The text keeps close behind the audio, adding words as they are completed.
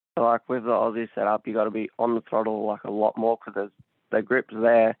So, like with the Aussie setup, you got to be on the throttle like a lot more because the grip's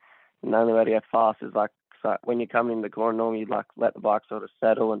there, and the only way to get fast is like so when you come in the corner, normally you like let the bike sort of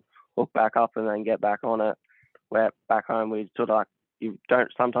settle and hook back up and then get back on it. Where back home we sort of like you don't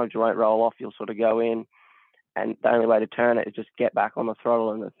sometimes you won't roll off, you'll sort of go in, and the only way to turn it is just get back on the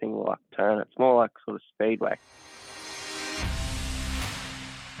throttle and the thing will like turn. It's more like sort of speedway.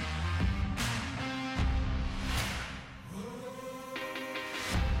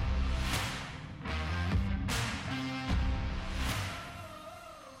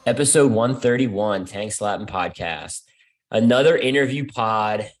 Episode 131, Tank Slapping Podcast. Another interview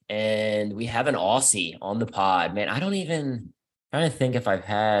pod, and we have an Aussie on the pod. Man, I don't even trying to think if I've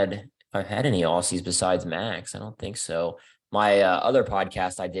had any Aussies besides Max. I don't think so. My other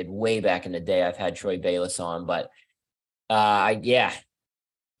podcast I did way back in the day, I've had Troy Bayless on, but yeah,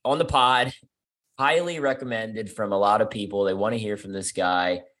 on the pod, highly recommended from a lot of people. They want to hear from this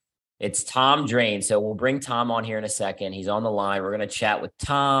guy. It's Tom Drane. So we'll bring Tom on here in a second. He's on the line. We're going to chat with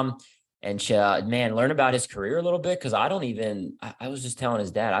Tom and man, learn about his career a little bit. Cause I was just telling his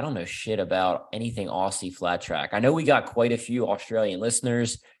dad, I don't know shit about anything Aussie flat track. I know we got quite a few Australian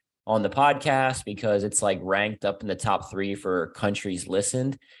listeners on the podcast because it's like ranked up in the top 3 for countries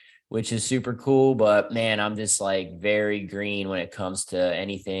listened, which is super cool. But man, I'm just like very green when it comes to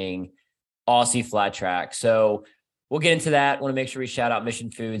anything Aussie flat track. So we'll get into that. Want to make sure we shout out Mission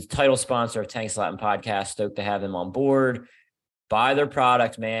Foods, title sponsor of Tank Slapping Podcast. Stoked to have them on board. Buy their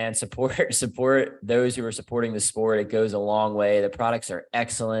product, man. Support those who are supporting the sport. It goes a long way. The products are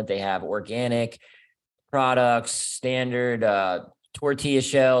excellent. They have organic products, standard tortilla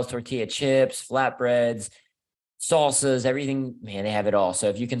shells, tortilla chips, flatbreads, salsas, everything. Man, they have it all. So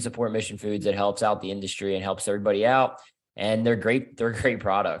if you can support Mission Foods, it helps out the industry and helps everybody out. And they're great. They're great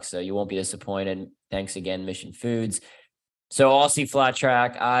products. So you won't be disappointed. Thanks again, Mission Foods. So Aussie flat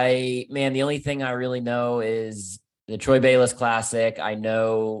track. The only thing I really know is the Troy Bayless Classic. I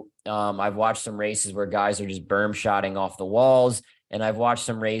know I've watched some races where guys are just berm shotting off the walls. And I've watched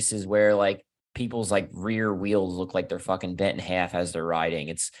some races where like people's like rear wheels look like they're fucking bent in half as they're riding.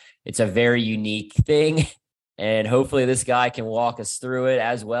 It's a very unique thing. And hopefully this guy can walk us through it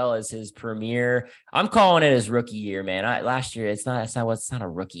as well as his premiere. I'm calling it his rookie year, man. Last year, it's not a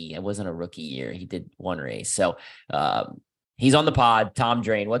rookie. It wasn't a rookie year. He did one race. So he's on the pod, Tom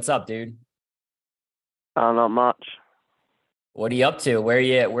Drane. What's up, dude? Not much. What are you up to? Where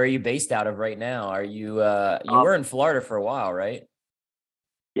are you based out of right now? Are you you were in Florida for a while, right?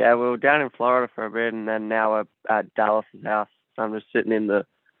 Yeah, we were down in Florida for a bit, and then now we're at Dallas's house. So I'm just sitting in the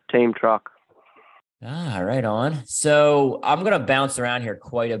team truck. Right on. So I'm going to bounce around here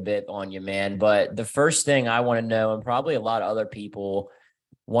quite a bit on you, man. But the first thing I want to know, and probably a lot of other people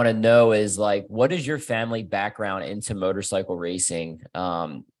want to know, is like, what is your family background into motorcycle racing?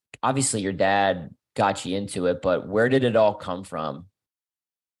 Obviously your dad got you into it, but where did it all come from?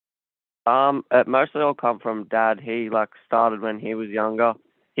 It mostly all come from Dad. He like started when he was younger.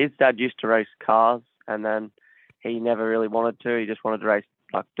 His dad used to race cars, and then he never really wanted to. He just wanted to race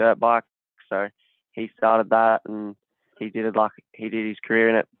like dirt bikes. So he started that, and he did his career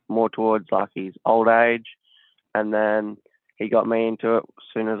in it more towards like his old age, and then he got me into it as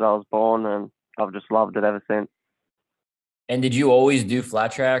soon as I was born, and I've just loved it ever since. And did you always do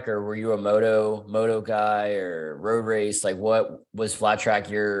flat track, or were you a moto guy or road race? Like what was flat track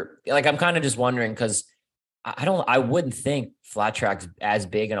your, like, I'm kind of just wondering because I wouldn't think flat track's as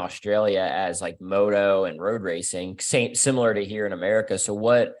big in Australia as like moto and road racing, similar to here in America. So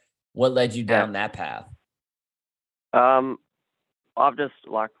what led you Yeah. down that path? Um, I've just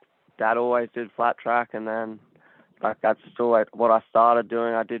like Dad always did flat track, and then like that's still like what I started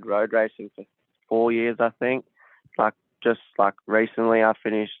doing. I did road racing for 4 years, I think. Like just like recently, I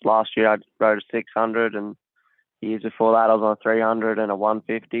finished last year. I rode a 600, and years before that, I was on a 300 and a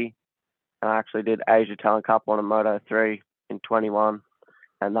 150. And I actually did Asia Talent Cup on a Moto 3 in 21,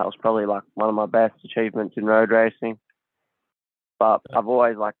 and that was probably like one of my best achievements in road racing. But I've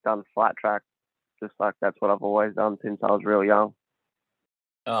always like done flat track, just like that's what I've always done since I was real young.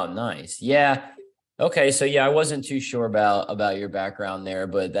 Oh, nice. Yeah. Okay. So yeah, I wasn't too sure about your background there,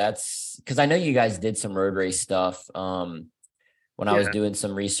 but that's because I know you guys did some road race stuff. When I was Yeah. doing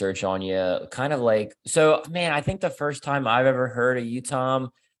some research on you, kind of like, so man, I think the first time I've ever heard of you, Tom,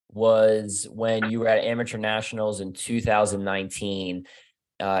 was when you were at Amateur Nationals in 2019.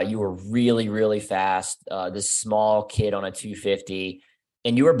 You were really, really fast. This small kid on a 250,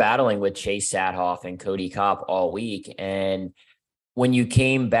 and you were battling with Chase Sadhoff and Cody Kopp all week. And when you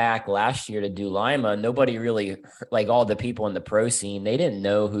came back last year to do Lima, nobody really, like all the people in the pro scene, they didn't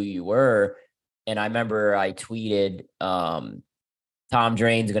know who you were. And I remember I tweeted, Tom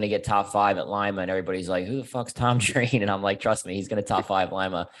Drane's going to get top 5 at Lima. And everybody's like, who the fuck's Tom Drane? And I'm like, trust me, he's going to top 5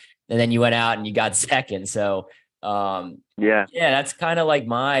 Lima. And then you went out and you got second. So, Yeah. yeah, that's kind of like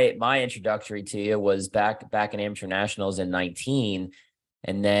my introductory to you was back in amateur nationals in 19,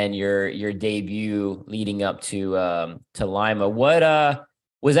 and then your debut leading up to Lima. What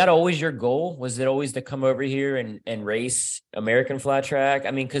was that always your goal? Was it always to come over here and race American flat track?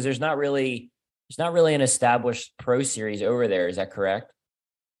 I mean, because there's not really an established pro series over there. Is that correct?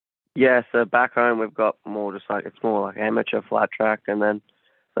 Yeah, so back home we've got more just like, it's more like amateur flat track, and then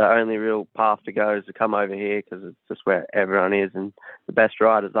the only real path to go is to come over here because it's just where everyone is and the best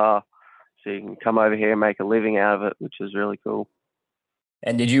riders are. So you can come over here and make a living out of it, which is really cool.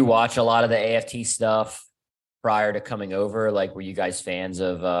 And did you watch a lot of the AFT stuff prior to coming over? Like, were you guys fans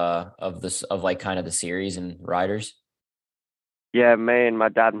of this of like kind of the series and riders? Yeah, me and my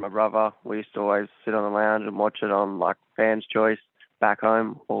dad and my brother, we used to always sit on the lounge and watch it on like Fans Choice back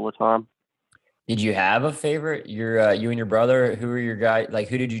home all the time. Did you have a favorite? You and your brother, who were your guy? Like,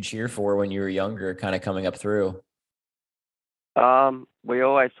 who did you cheer for when you were younger, kind of coming up through? We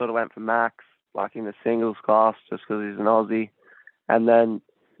always sort of went for Max, like in the singles class, just because he's an Aussie. And then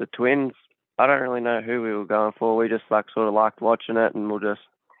the twins, I don't really know who we were going for. We just like sort of liked watching it, and we're just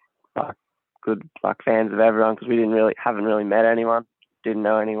like good like fans of everyone because we haven't really met anyone, didn't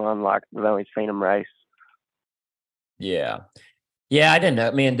know anyone. Like we've only seen them race. Yeah. Yeah, I didn't know.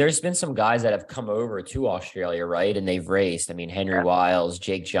 I mean, there's been some guys that have come over to Australia, right? And they've raced. I mean, Henry Yeah. Wiles,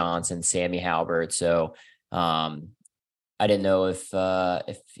 Jake Johnson, Sammy Halbert. So um I didn't know if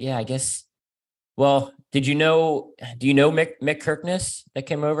yeah, I guess well, do you know Mick Kirkness that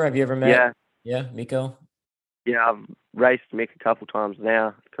came over? Have you ever met? Yeah, Yeah, Miko? yeah. I've raced Mick a couple times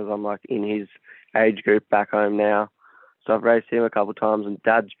now because I'm like in his age group back home now. So I've raced him a couple times, and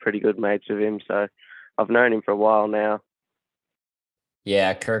Dad's pretty good mates with him. So I've known him for a while now.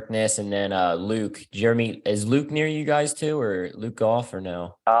 Yeah, Kirkness and then Luke. Jeremy, is Luke near you guys too, or Luke Golf or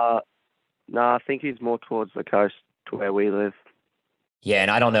no? Uh, no, I think he's more towards the coast to where we live. Yeah,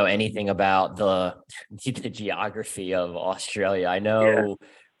 and I don't know anything about the geography of Australia. I Yeah, know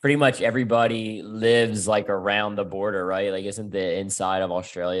pretty much everybody lives like around the border, right? Like, isn't the inside of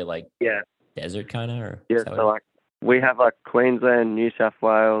Australia like yeah, desert kind of, or is yeah. that what So like we have like Queensland, New South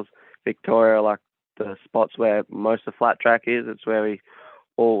Wales, Victoria, like the spots where most of the flat track is. It's where we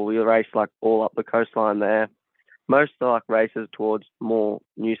race like all up the coastline there. Most of the like races towards more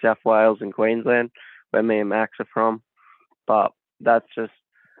New South Wales and Queensland, where me and Max are from. But that's just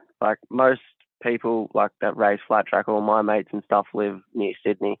like most people like that race flat track. All my mates and stuff live near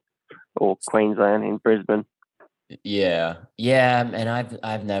Sydney or Queensland in Brisbane. Yeah. Yeah, and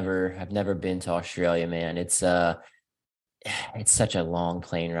I've never been to Australia, man. It's such a long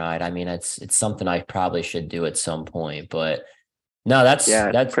plane ride. I mean, it's something I probably should do at some point, but no, Yeah, it's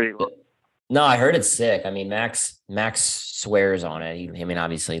that's pretty long. no, I heard it's sick. I mean, Max swears on it. I mean,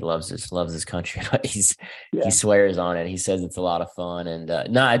 obviously he loves his country, but he Yeah, swears on it. He says it's a lot of fun, and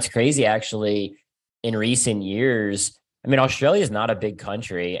no, it's crazy actually. In recent years, I mean, Australia is not a big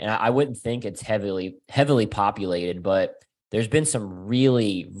country, and I wouldn't think it's heavily populated, but there's been some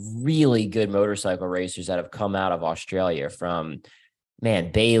really good motorcycle racers that have come out of Australia from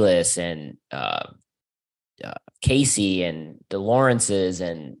man Bayless and Casey and the Lawrences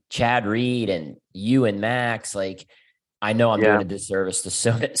and Chad Reed and you and Max. Like, I know I'm doing yeah, a disservice to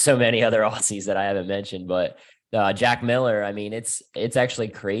so many other Aussies that I haven't mentioned, but Jack Miller. I mean, it's actually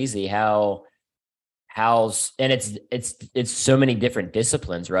crazy how's and it's so many different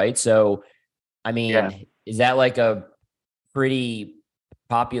disciplines, right? So, I yeah. mean, is that like a pretty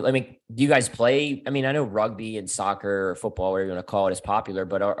popular? I mean, do you guys play? I mean, I know rugby and soccer or football, whatever you want to call it, is popular,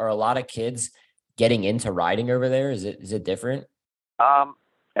 but are a lot of kids getting into riding over there? Is it different? Um,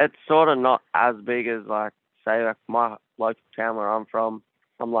 it's sort of not as big as like say like my local town where I'm from.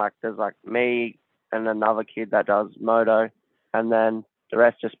 I'm like there's like me and another kid that does moto, and then the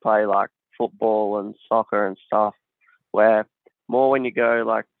rest just play like football and soccer and stuff. Where more when you go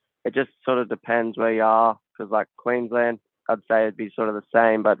like it just sort of depends where you are because like Queensland, I'd say it'd be sort of the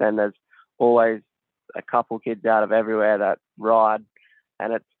same, but then there's always a couple kids out of everywhere that ride,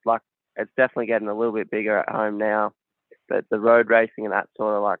 and it's like it's definitely getting a little bit bigger at home now, but the road racing and that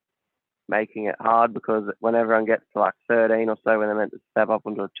sort of like making it hard because when everyone gets to like 13 or so, when they're meant to step up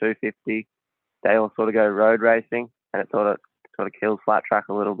onto a 250, they all sort of go road racing, and it sort of kills flat track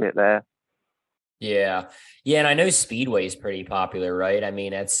a little bit there. Yeah. Yeah, and I know Speedway is pretty popular, right? I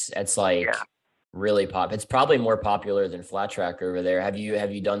mean, it's Yeah, like really pop. It's probably more popular than flat track over there. Have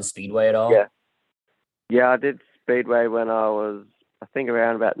you done Speedway at yeah, all? yeah. I did speedway when I was, I think,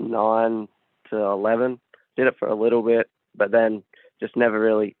 around about 9 to 11. Did it for a little bit, but then just never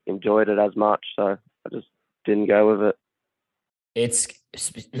really enjoyed it as much. So I just didn't go with it. It's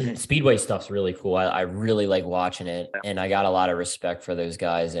speedway stuff's really cool. I really like watching it, and I got a lot of respect for those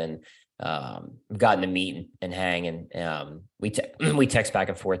guys. And we've gotten to meet and hang, and we text back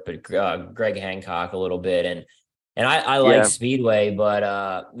and forth. But Greg Hancock a little bit, and I like speedway,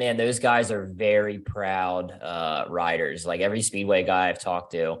 but man, those guys are very proud riders. Like every speedway guy I've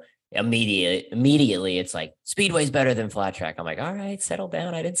talked to, immediately it's like speedway's better than flat track. I'm like, all right, settle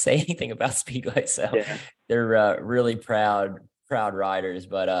down. I didn't say anything about speedway, so they're really proud riders.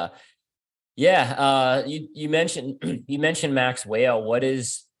 But you mentioned Max Whale.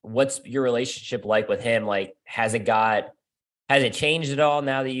 What's your relationship like with him? Like, has it changed at all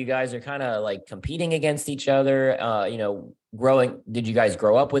now that you guys are kind of like competing against each other? Did you guys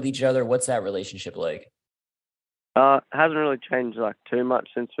grow up with each other? What's that relationship like? Hasn't really changed like too much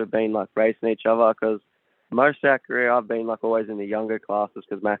since we've been like racing each other, because most of our career I've been like always in the younger classes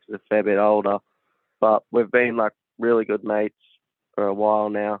because Max is a fair bit older. But we've been like really good mates for a while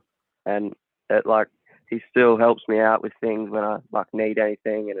now, and it like he still helps me out with things when I like need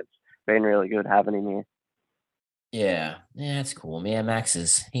anything, and it's been really good having him here. Yeah, that's cool, man.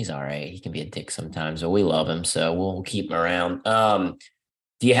 He's all right. He can be a dick sometimes, but we love him, so we'll keep him around.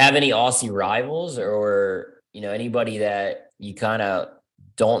 Do you have any Aussie rivals, or anybody that you kind of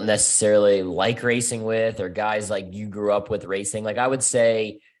don't necessarily like racing with, or guys like you grew up with racing? Like I would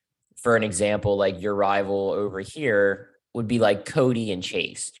say, for an example, like your rival over here would be like Cody and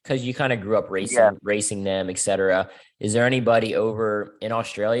Chase, because you kind of grew up racing them, etc. Is there anybody over in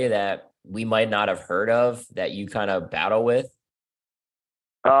Australia that we might not have heard of that you kind of battle with?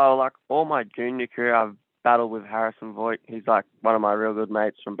 Like all my junior career, I've battled with Harrison Voigt. He's like one of my real good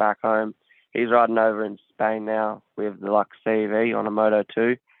mates from back home. He's riding over in Spain now with the like CV on a Moto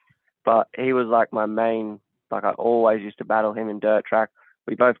 2. But he was like my main, like I always used to battle him in dirt track.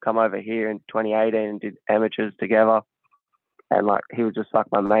 We both come over here in 2018 and did amateurs together. And like he was just like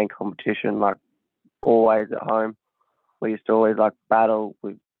my main competition, like always at home. We used to always like battle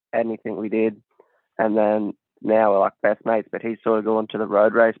with anything we did. And then now we're like best mates, but he's sort of gone to the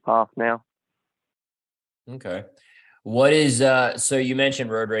road race path now. Okay. What is so you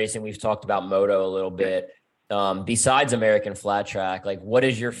mentioned road racing, we've talked about moto a little bit. Besides American Flat Track, like what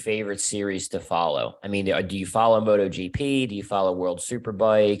is your favorite series to follow? I mean, do you follow MotoGP? Do you follow World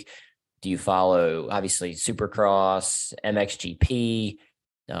Superbike? Do you follow obviously Supercross, MXGP?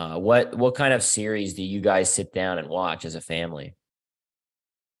 What kind of series do you guys sit down and watch as a family?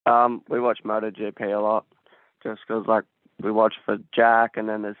 We watch MotoGP a lot, just because like we watch for Jack, and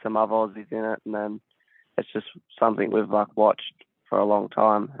then there's some other Aussies in it, and then it's just something we've like watched for a long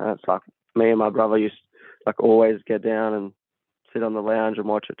time. And it's like me and my brother used to, like always get down and sit on the lounge and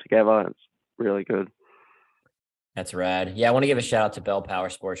watch it together, and it's really good. That's rad. Yeah, I want to give a shout out to Bell Power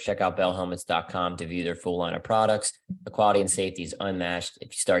Sports. Check out bellhelmets.com to view their full line of products. The quality and safety is unmatched.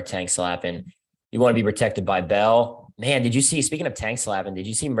 If you start tank slapping, you want to be protected by Bell. Man, did you see, speaking of tank slapping, did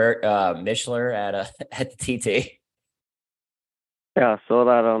you see Mishler at the TT? Yeah, I saw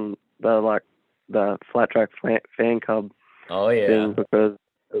that on the flat track fan club thing, because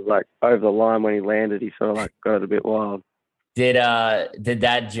it was like over the line when he landed, he sort of like got a bit wild. Did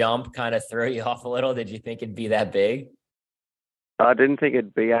that jump kind of throw you off a little? Did you think it'd be that big? I didn't think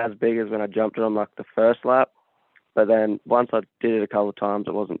it'd be as big as when I jumped it on like the first lap, but then once I did it a couple of times,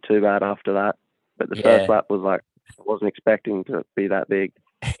 it wasn't too bad after that. But the first lap was like, I wasn't expecting to be that big.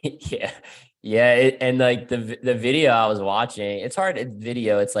 And like the video I was watching, it's hard to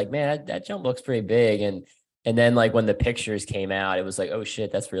video. It's like, man, that jump looks pretty big, and then like when the pictures came out, it was like, oh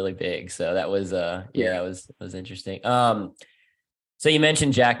shit, that's really big. So that was that was interesting. So you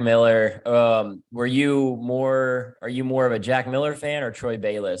mentioned Jack Miller. Are you more of a Jack Miller fan or Troy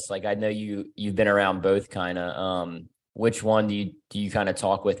Bayliss? Like I know you've been around both kind of. Which one do you kind of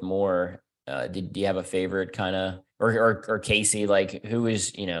talk with more? Do you have a favorite kind of, or Casey, like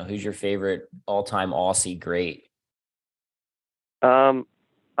who's your favorite all-time Aussie great?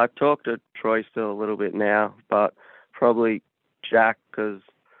 I talk to Troy still a little bit now, but probably Jack, because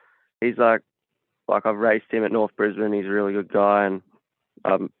he's like I've raced him at North Brisbane. He's a really good guy, and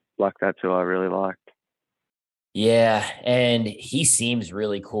like that's who I really liked. Yeah, and he seems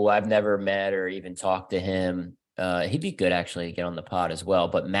really cool. I've never met or even talked to him. He'd be good actually to get on the pod as well.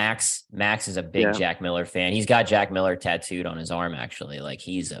 But Max is a big Jack Miller fan. He's got Jack Miller tattooed on his arm actually. Like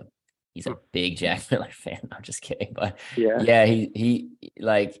he's a big Jack Miller fan. I'm just kidding, but he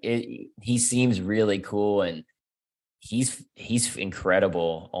seems really cool, and he's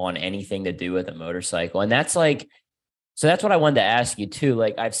incredible on anything to do with a motorcycle. And that's like, so that's what I wanted to ask you too.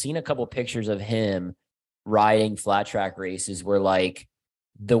 Like I've seen a couple pictures of him riding flat track races where like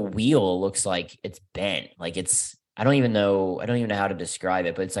the wheel looks like it's bent. Like it's I don't even know how to describe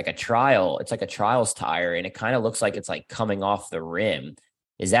it, but it's like a trials tire and it kind of looks like it's like coming off the rim.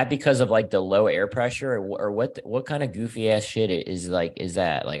 Is that because of like the low air pressure or what kind of goofy ass shit is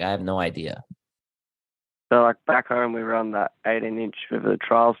that? Like I have no idea. So like back home, we run that 18-inch with the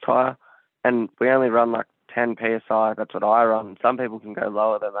trials tire, and we only run like 10 psi. That's what I run. Some people can go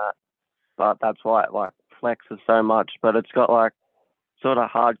lower than that, but that's why it like flexes so much. But it's got like sort of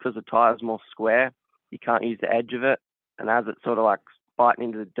hard because the tire's more square. You can't use the edge of it, and as it sort of like biting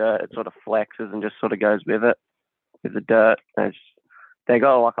into the dirt, it sort of flexes and just sort of goes with the dirt. And they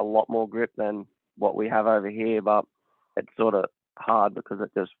got like a lot more grip than what we have over here, but it's sort of hard because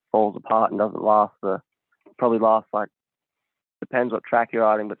it just falls apart and doesn't last. Probably lasts like depends what track you're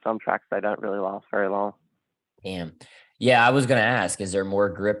riding, but some tracks they don't really last very long. Damn. Yeah, I was gonna ask, is there more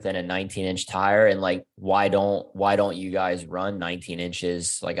grip than a 19-inch tire? And like why don't you guys run 19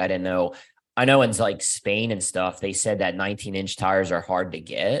 inches? Like I didn't know. I know in like Spain and stuff, they said that 19-inch tires are hard to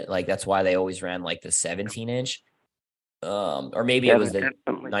get. Like that's why they always ran like the 17-inch. Or maybe it Yeah, was they're the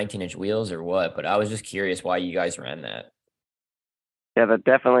definitely 19-inch wheels or what, but I was just curious why you guys ran that. yeah, they're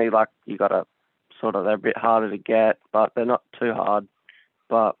definitely like you gotta sort of they're a bit harder to get, but they're not too hard.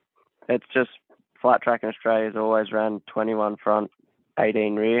 But it's just flat track in Australia's always ran 21 front,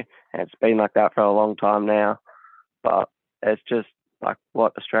 18 rear, and it's been like that for a long time now. But it's just like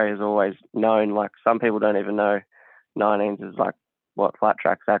what Australia's always known. Like some people don't even know 19s is like what flat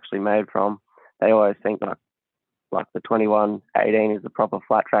track's actually made from. They always think like the 21/18 is the proper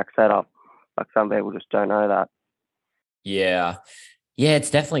flat track setup. Like some people just don't know that. Yeah. Yeah,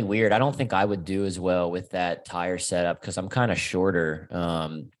 it's definitely weird. I don't think I would do as well with that tire setup because I'm kind of shorter.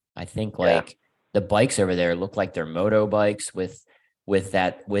 I think Yeah, like the bikes over there look like they're moto bikes with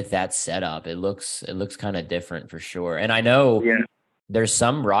that setup. It looks kind of different for sure. And I know yeah, there's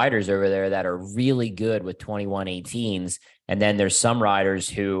some riders over there that are really good with 21/18s, and then there's some riders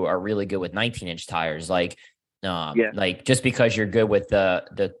who are really good with 19-inch tires. yeah, Like just because you're good with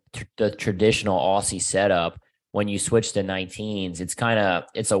the traditional Aussie setup, when you switch to 19s,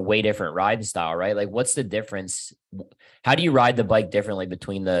 it's a way different riding style, right? Like, what's the difference? How do you ride the bike differently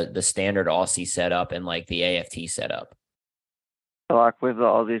between the standard Aussie setup and like the AFT setup? so like with the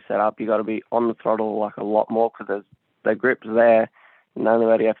Aussie setup, you got to be on the throttle like a lot more because there's the grip's there, and the only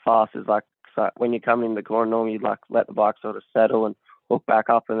way to get fast is like so when you come in the corner, normally you like let the bike sort of settle and hook back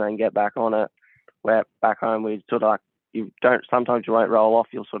up and then get back on it. Where back home we sort of like you don't sometimes you won't roll off,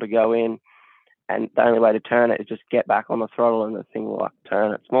 you'll sort of go in, and the only way to turn it is just get back on the throttle and the thing will like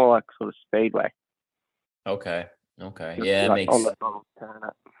turn. It's more like sort of speedway. Okay. Okay. Just Yeah, be like on the throttle, turn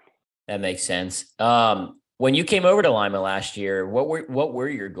it. that makes sense. When you came over to Lima last year, what were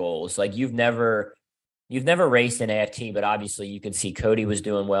your goals? Like you've never raced in AFT, but obviously you could see Cody was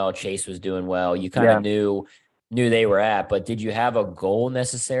doing well, Chase was doing well. You kind of Yeah, knew they were at, but did you have a goal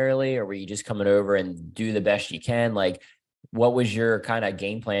necessarily, or were you just coming over and do the best you can? Like, what was your kind of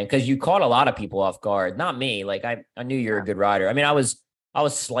game plan? Because you caught a lot of people off guard. Not me. Like I knew you're a yeah, good rider. I mean, I was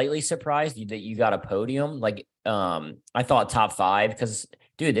slightly surprised that you got a podium. Like, I thought top five because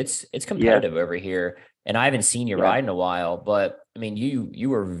dude, it's yeah, competitive over here, and I haven't seen you yeah, ride in a while. But I mean, you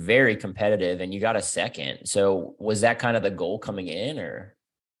were very competitive, and you got a second. So was that kind of the goal coming in, or?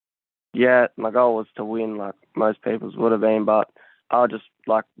 yeah. My goal was to win, like most people's would have been, but I just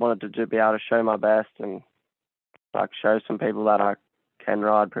like wanted to be able to show my best and like show some people that I can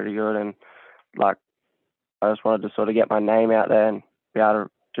ride pretty good, and like I just wanted to sort of get my name out there and be able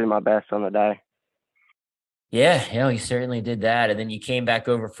to do my best on the day. Yeah, you certainly did that, and then you came back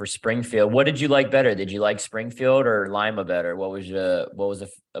over for Springfield. What did you like better? Did you like Springfield or Lima better? What was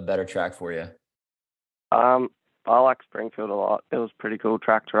a better track for you? Um, I like Springfield a lot. It was a pretty cool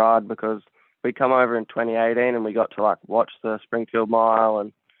track to ride because we come over in 2018 and we got to like watch the Springfield Mile,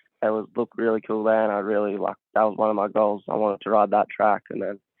 and it was looked really cool there. And I really like that was one of my goals. I wanted to ride that track, and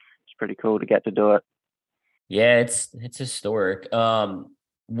then it's pretty cool to get to do it. Yeah, it's historic.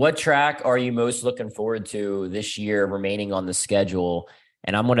 What track are you most looking forward to this year remaining on the schedule?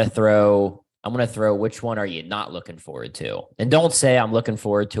 And I'm gonna throw which one are you not looking forward to? And don't say I'm looking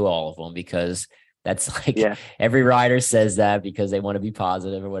forward to all of them because that's like Yeah, every rider says that because they want to be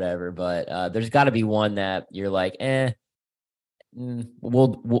positive or whatever. But there's got to be one that you're like,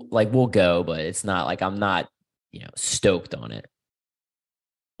 we'll go, but it's not like I'm not, stoked on it.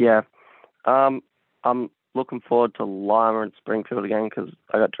 yeah. I'm looking forward to Lima and Springfield again because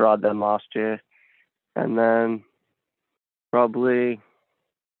I got to ride them last year, and then probably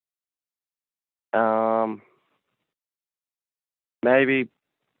um maybe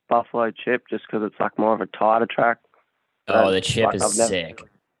Buffalo Chip just because it's like more of a tighter track. Oh, And the chip like is I've never sick.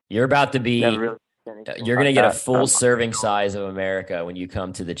 You're about to never be, really seen anything you're going like to get a that. full serving size of America when you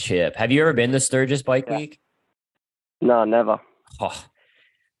come to the chip. Have you ever been to Sturgis Bike Yeah. Week? No, never. Oh,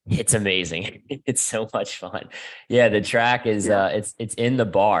 it's amazing. It's so much fun. Yeah, the track is Yeah. it's in the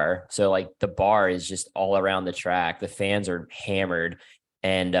bar. So like the bar is just all around the track. The fans are hammered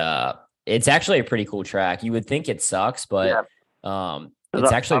and it's actually a pretty cool track. You would think it sucks, Yeah. but 'Cause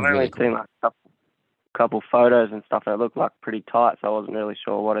it's actually I've only really seen cool. like a couple photos and stuff that looked like pretty tight, so I wasn't really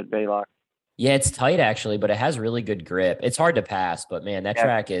sure what it'd be like. Yeah, it's tight actually, but it has really good grip. It's hard to pass, but man, Yeah.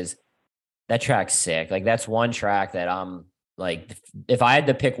 that track's sick. Like that's one track that I'm like, if I had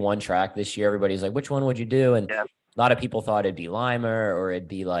to pick one track this year, everybody's like, which one would you do? And Yeah. a lot of people thought it'd be Lima or it'd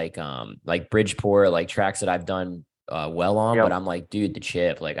be like Bridgeport, like tracks that I've done well on. Yep. But I'm like, dude, the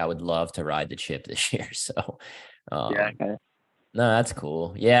chip, like I would love to ride the chip this year. So Yeah. um, Okay. no, that's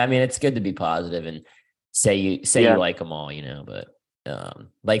cool. Yeah, I mean, it's good to be positive and say you Yeah. like them all, but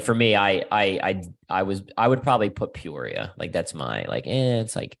like for me, I would probably put Peoria. Like that's my like,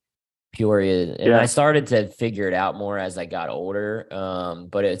 it's like Peoria, and I Yeah. started to figure it out more as I got older.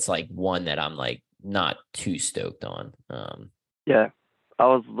 But it's like one that I'm like not too stoked on. Yeah. I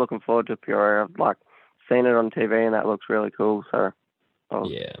was looking forward to Peoria. I've like seen it on TV and that looks really cool. So I was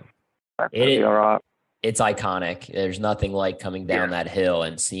Yeah, that'd be all it right. it's iconic. There's nothing like coming down Yeah. that hill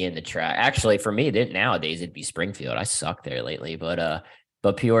and seeing the track. Actually, for me, nowadays it'd be Springfield. I suck there lately, but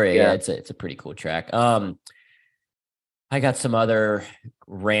Peoria, yeah, Yeah. it's a pretty cool track. I got some other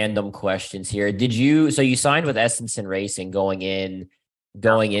random questions here. So you signed with Estenson Racing going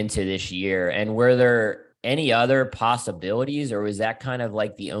into this year, and were there any other possibilities, or was that kind of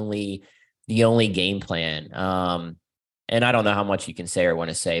like the only game plan? And I don't know how much you can say or want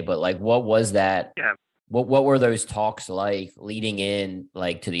to say, but like, what was that? Yeah. What were those talks like leading in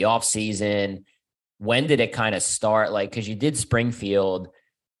like to the off season? When did it kind of start? Like, because you did Springfield,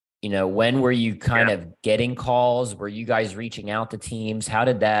 when were you kind Yeah. of getting calls? Were you guys reaching out to teams? How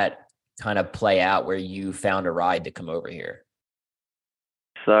did that kind of play out where you found a ride to come over here?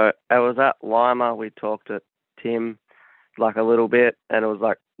 So it was at Lima. We talked to Tim like a little bit, and it was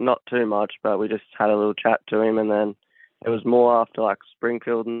like not too much, but we just had a little chat to him, and then it was more after like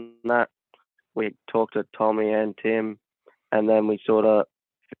Springfield and that. We talked to Tommy and Tim, and then we sort of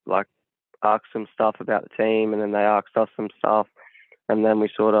like asked some stuff about the team, and then they asked us some stuff, and then we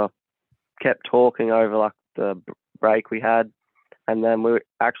sort of kept talking over like the break we had, and then we were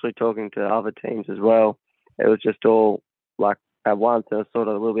actually talking to other teams as well. It was just all like at once. It was sort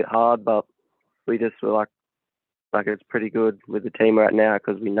of a little bit hard, but we just were like it's pretty good with the team right now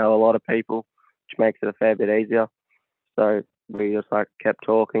because we know a lot of people, which makes it a fair bit easier. So we just like kept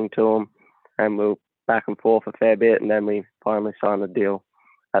talking to them, and we were back and forth a fair bit, and then we finally signed the deal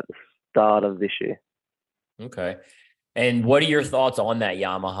at the start of this year. Okay. And what are your thoughts on that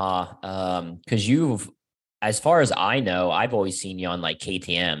Yamaha? Because as far as I know, I've always seen you on like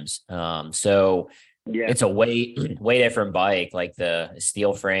KTM's. So Yeah, it's a way different bike, like the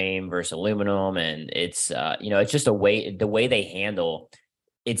steel frame versus aluminum, and it's just the way they handle.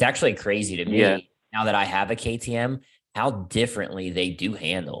 It's actually crazy to yeah, me now that I have a KTM how differently they do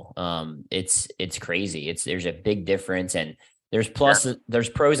handle. It's crazy. There's a big difference, and yeah, there's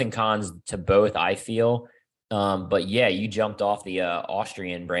pros and cons to both. I feel. But yeah, you jumped off the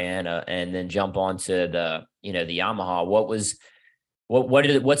Austrian brand and then jump onto the Yamaha.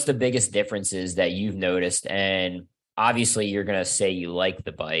 What's the biggest differences that you've noticed? And obviously you're going to say you like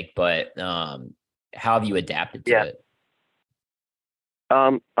the bike, but how have you adapted to yeah. it?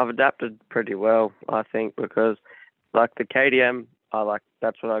 I've adapted pretty well, I think, because like the KDM,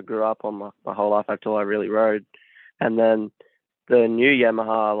 that's what I grew up on my whole life. That's all I really rode, and then the new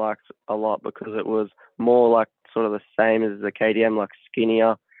Yamaha I liked a lot because it was more like sort of the same as the KDM, like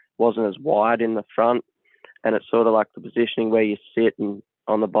skinnier, wasn't as wide in the front, and it's sort of like the positioning where you sit and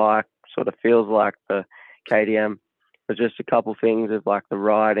on the bike sort of feels like the KDM. There's just a couple things of like the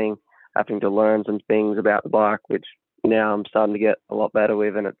riding, having to learn some things about the bike, which now I'm starting to get a lot better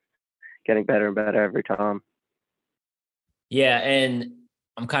with, and it's getting better and better every time. Yeah, and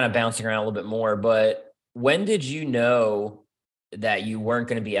I'm kind of bouncing around a little bit more, but when did you know that you weren't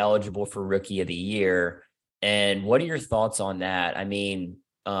going to be eligible for Rookie of the Year? And what are your thoughts on that? I mean,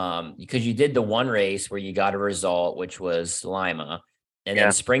 because you did the one race where you got a result, which was Lima, and then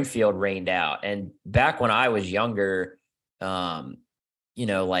Yeah, Springfield rained out. And back when I was younger, um,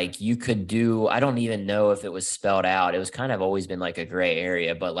 like you could do, I don't even know if it was spelled out. It was kind of always been like a gray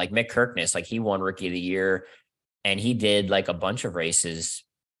area, but like Mick Kirkness, like he won Rookie of the Year and he did like a bunch of races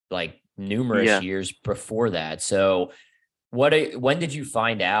like numerous yeah, years before that. So when did you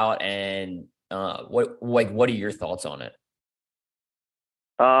find out, and what are your thoughts on it?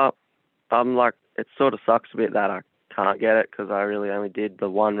 Uh, I'm like, it sort of sucks a bit that I can't get it because I really only did the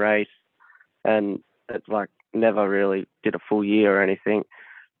one race, and it's like never really did a full year or anything.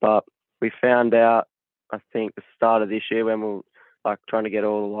 But we found out, I think, the start of this year when we were like trying to get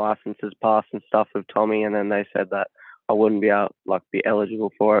all the licenses passed and stuff with Tommy, and then they said that I wouldn't be able like be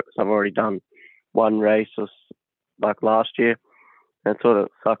eligible for it because I've already done one race like last year. And it sort of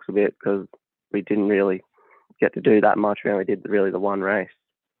sucks a bit because we didn't really get to do that much. We only did really the one race.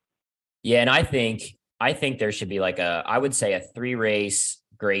 Yeah, and I think there should be like I would say a 3 race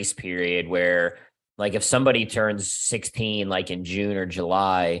grace period where, like, if somebody turns 16 like in June or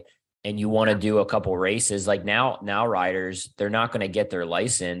July and you want to do a couple races, like now riders, they're not going to get their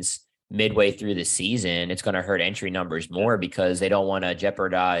license midway through the season. It's going to hurt entry numbers more because they don't want to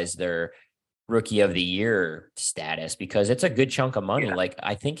jeopardize their rookie of the year status, because it's a good chunk of money. Yeah, Like,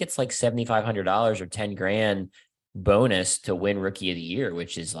 I think it's like $7,500 or 10 grand bonus to win rookie of the year,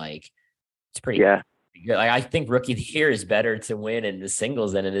 which is like, it's pretty yeah, good. Like, I think rookie of the year is better to win in the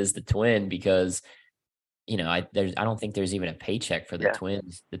singles than it is the twin, because I don't think there's even a paycheck for yeah,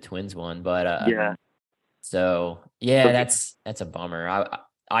 the twins one. But yeah. so yeah, It'll be, that's a bummer.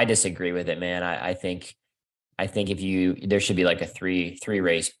 I disagree with it, man. I think if you there should be like a three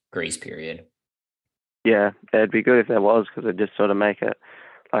race grace period. yeah, it'd be good if there was because it'd just sort of make it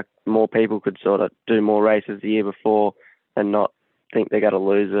like more people could sort of do more races the year before and not think they're going to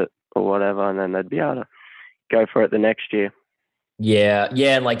lose it or whatever, and then they'd be able to go for it the next year. Yeah,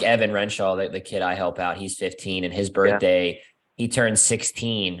 yeah, and like Evan Renshaw, the kid I help out, he's 15, and his Yeah, birthday, he turned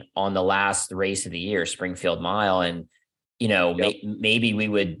 16 on the last race of the year, Springfield Mile, and yep, maybe we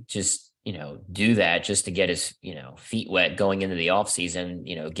would just do that just to get his feet wet going into the off season,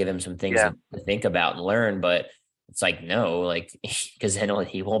 give him some things yeah, to think about and learn. But it's like, no, like, because then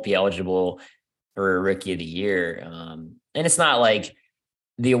he won't be eligible for a rookie of the year. And it's not like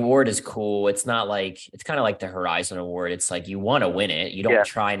the award is cool. It's not like, it's kind of like the Horizon Award. It's like you want to win it. You don't yeah,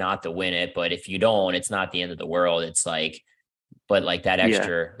 try not to win it, but if you don't, it's not the end of the world. It's like, but like yeah,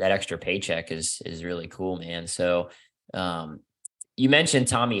 that extra paycheck is really cool, man. So, um, you mentioned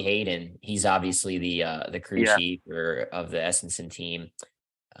Tommy Hayden. He's obviously the crew yeah. chief of the Essenson team,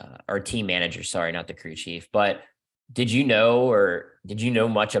 or team manager. Sorry, not the crew chief. But did you know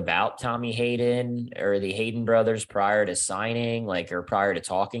much about Tommy Hayden or the Hayden brothers prior to signing, like, or prior to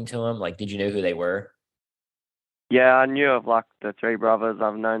talking to him? Like, did you know who they were? Yeah, I knew of like the three brothers.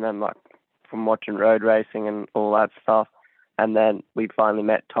 I've known them like from watching road racing and all that stuff. And then we finally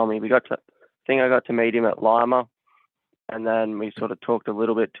met Tommy. I think I got to meet him at Lima, and then we sort of talked a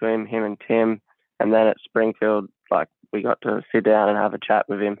little bit to him and Tim. And then at Springfield, like we got to sit down and have a chat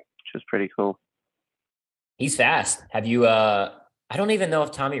with him, which was pretty cool. He's fast. Have you? I don't even know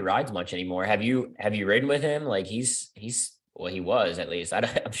if Tommy rides much anymore. Have you ridden with him? Like, he's well, he was, at least.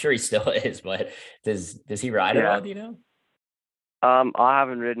 I'm sure he still is, but does he ride at Yeah. all? Do you know? I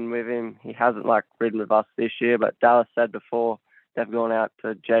haven't ridden with him. He hasn't like ridden with us this year, but Dallas said before they've gone out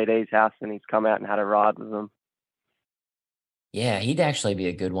to JD's house and he's come out and had a ride with them. Yeah, he'd actually be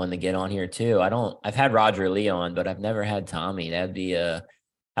a good one to get on here too. I've had Roger Lee on, but I've never had Tommy. That'd be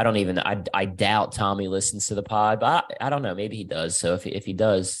I don't even, I doubt Tommy listens to the pod, but I don't know. Maybe he does. So if he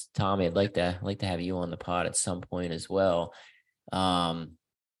does, Tommy, I'd like to have you on the pod at some point as well. Um,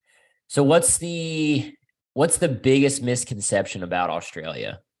 so what's the biggest misconception about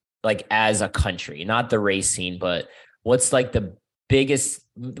Australia? Like, as a country, not the race scene, but what's like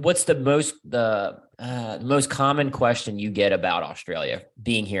what's the most common question you get about Australia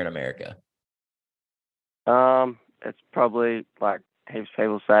being here in America? It's probably like heaps of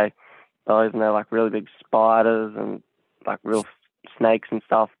people say, oh, isn't there like really big spiders and like real snakes and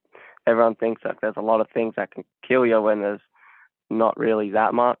stuff? Everyone thinks that there's a lot of things that can kill you when there's not really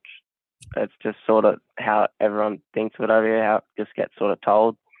that much. It's just sort of how everyone thinks of it over here, how it just gets sort of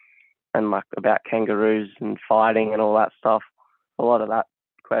told, and like about kangaroos and fighting and all that stuff. A lot of that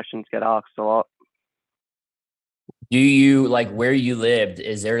questions get asked a lot. Do you, like, where you lived?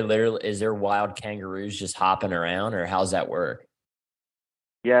 Is there wild kangaroos just hopping around, or how's that work?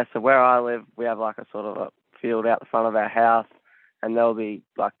 Yeah, so where I live, we have like a sort of a field out the front of our house, and there'll be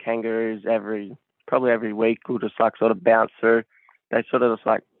like kangaroos probably every week. We'll just like sort of bounce through. They sort of just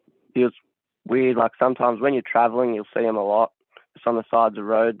like feels weird. Like sometimes when you're traveling, you'll see them a lot, just on the sides of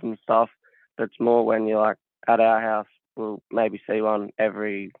roads and stuff. But it's more when you're like at our house, we'll maybe see one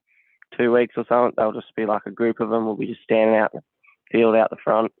every 2 weeks or something. They'll just be like a group of them. We'll be just standing out in the field out the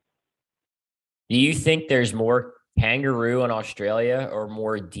front. Do you think there's more kangaroo in Australia or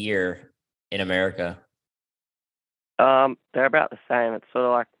more deer in America? They're about the same. It's sort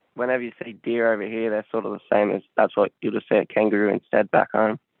of like whenever you see deer over here, they're sort of the same as that's what you'll just see a kangaroo instead back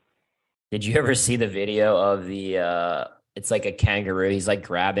home. Did you ever see the video of the it's like a kangaroo, he's like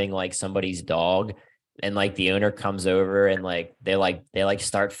grabbing like somebody's dog, and like the owner comes over and like they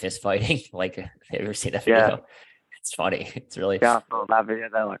start fist fighting. Like, have you ever seen that Yeah, video? It's funny. It's really yeah, I saw that video.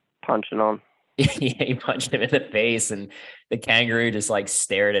 They're like punching on. yeah, he punched him in the face, and the kangaroo just like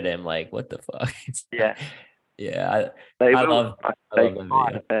stared at him like, what the fuck? Yeah, Yeah, they I will. love I They love that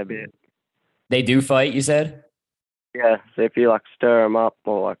fight a video. fair bit. They do fight, you said? Yeah, so if you like stir them up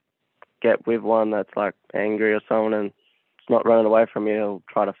or like get with one that's like angry or something and it's not running away from you, he'll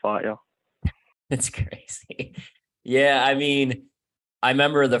try to fight you. It's crazy. Yeah, I mean, I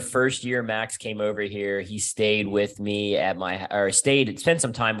remember the first year Max came over here, he stayed with me at my, or stayed, spent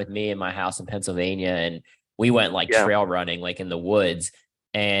some time with me in my house in Pennsylvania. And we went like Yeah, trail running, like in the woods.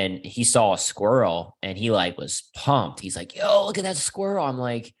 And he saw a squirrel and he like was pumped. He's like, yo, look at that squirrel. I'm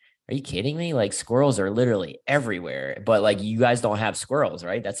like, are you kidding me? Like squirrels are literally everywhere, but like you guys don't have squirrels,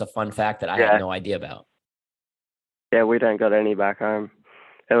 right? That's a fun fact that I had yeah, no idea about. yeah. We don't got any back home.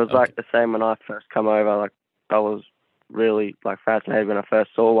 It was Okay. like the same when I first come over. Like I was really like fascinated when I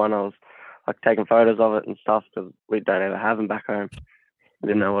first saw one. I was like taking photos of it and stuff because we don't ever have them back home. We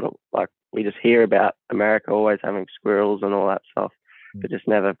didn't know what it like. We just hear about America always having squirrels and all that stuff, but just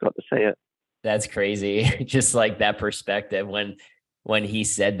never got to see it. That's crazy. Just like that perspective when he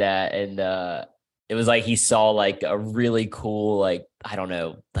said that, and it was like he saw like a really cool, like, I don't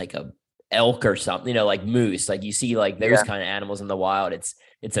know, like a elk or something, like moose. Like you see like those Yeah, kind of animals in the wild.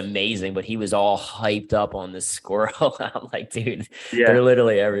 It's amazing, but he was all hyped up on this squirrel. I'm like, dude, yeah, they're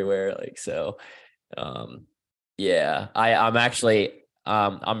literally everywhere. Like, so um yeah, I'm actually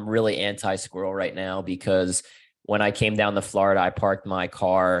I'm really anti squirrel right now because when I came down to Florida, I parked my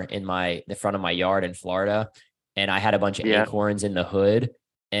car in the front of my yard in Florida, and I had a bunch of yeah. acorns in the hood,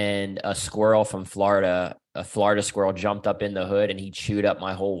 and a squirrel from Florida, a Florida squirrel jumped up in the hood and he chewed up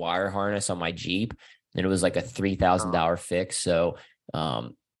my whole wire harness on my Jeep, and it was like a Oh, $3,000 fix. So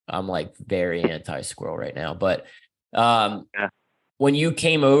um I'm like very anti squirrel right now. But um yeah, when you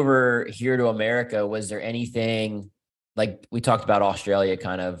came over here to America, was there anything, like we talked about Australia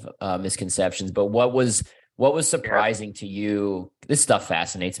kind of misconceptions, but what was yeah, surprising to you? This stuff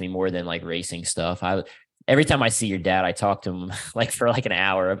fascinates me more than like racing stuff. I every time I see your dad, I talk to him like for like an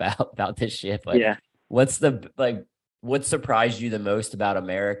hour about this shit. But yeah. what's the like what surprised you the most about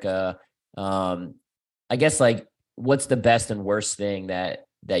America? Um, I guess like what's the best and worst thing that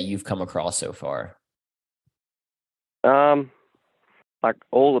you've come across so far? Um, like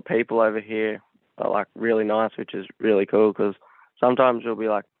all the people over here are like really nice, which is really cool because sometimes you'll be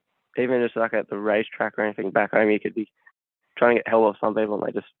like, even just like at the racetrack or anything back home, you could be trying to get help of some people and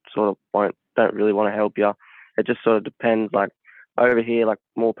they just sort of don't really want to help you. It just sort of depends. Like over here, like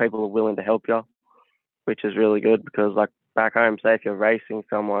more people are willing to help you, which is really good because like back home, say if you're racing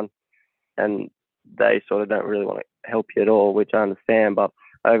someone and they sort of don't really want to help you at all, which I understand. But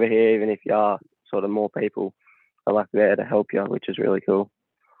over here, even if you are, sort of more people are like there to help you, which is really cool.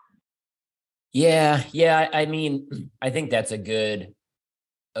 Yeah, yeah. I mean, I think that's a good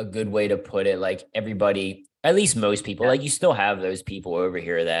way to put it. Like everybody, at least most people, Yeah. like you still have those people over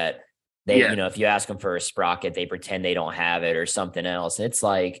here that they, Yeah. if you ask them for a sprocket, they pretend they don't have it or something else. It's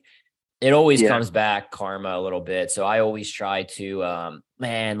like it always Yeah. comes back karma a little bit. So I always try to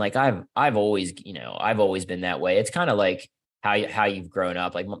man, like I've always been that way. It's kind of like how you've grown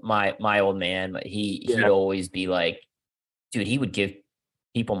up. Like my old man, he'd Yeah. always be like, dude, he would give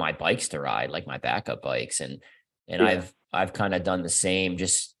people my bikes to ride, like my backup bikes, and Yeah. I've kind of done the same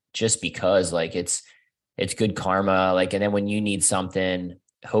just because like it's good karma. Like, and then when you need something,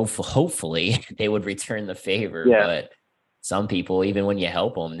 hopefully they would return the favor. Yeah. But some people, even when you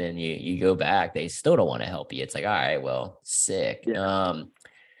help them, then you go back, they still don't want to help you. It's like, all right, well, sick. Yeah.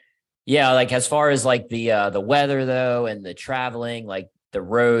 Yeah, like as far as like the weather though and the traveling, like the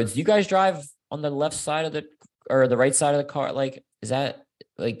roads, you guys drive on the left side of the or the right side of the car? Like, is that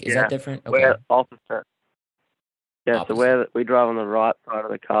Yeah. different? Okay. We're opposite. Yeah. So Opposite. we drive on the right side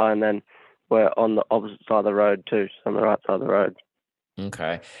of the car, and then we're on the opposite side of the road too. So on the right side of the road.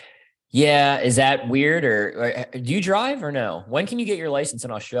 Okay. Yeah. Is that weird or do you drive or no? When can you get your license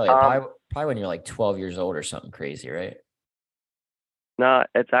in Australia? Um. Probably when you're like 12 years old or something crazy, right? No,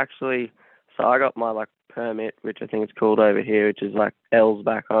 it's actually. So I got my like permit, which I think it's called over here, which is like L's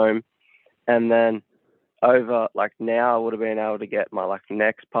back home, and then over like now I would have been able to get my like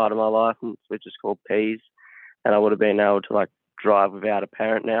next part of my license, which is called P's, and I would have been able to like drive without a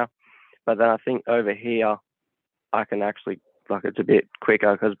parent now. But then I think over here I can actually like it's a bit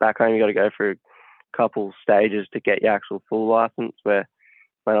quicker because back home you got to go through couple stages to get your actual full license. Where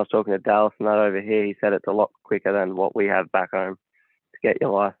when I was talking to Dallas and that over here, he said it's a lot quicker than what we have back home to get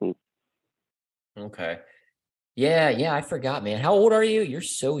your license. Okay. Yeah, I forgot, man. How old are you? You're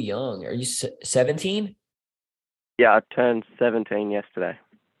so young. Are you 17? Yeah, I turned 17 yesterday.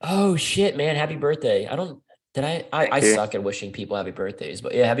 Oh shit, man. Happy birthday. I don't did I Thank you. suck at wishing people happy birthdays,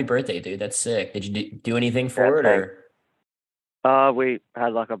 but yeah, happy birthday, dude. That's sick. Did you do anything Yeah, for it thanks. or? We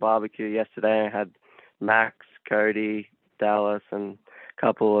had like a barbecue yesterday. I had Max, Cody, Dallas, and a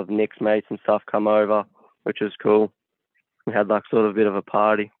couple of Nick's mates and stuff come over, which was cool. We had like sort of a bit of a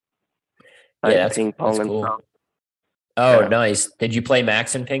party, Yeah, played that's ping that's pong and cool. stuff. Oh, Yeah, nice. Did you play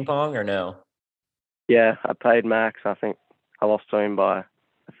Max in ping pong or no? yeah. I played Max. I think I lost to him by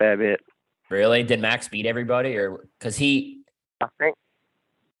a fair bit. Really? Did Max beat everybody or because he I think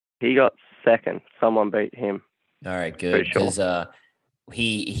he got second. Someone beat him. all right, good. Pretty sure. Because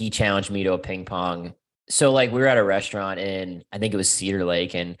he challenged me to a ping pong. So like we were at a restaurant in I think it was Cedar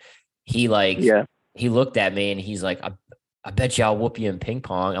Lake and he like Yeah, he looked at me and he's like, I bet you I'll whoop you in ping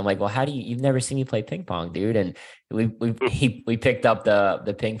pong. I'm like, well, how do you've never seen me play ping pong, dude? And we picked up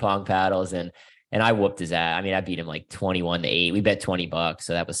the ping pong paddles and I whooped his ass. I mean, I beat him like 21-8. We bet $20,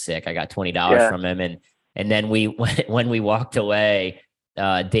 so that was sick. I got $20 yeah, from him. And then we when we walked away,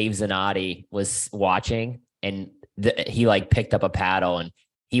 Dave Zanotti was watching and he like picked up a paddle and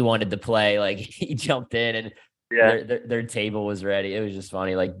he wanted to play. Like he jumped in and yeah, their table was ready. It was just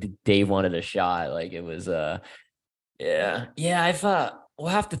funny. Like Dave wanted a shot. Like it was yeah. I've we'll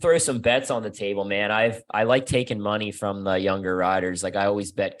have to throw some bets on the table, man. I like taking money from the younger riders. Like I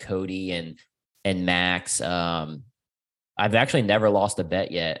always bet Cody and Max. I've actually never lost a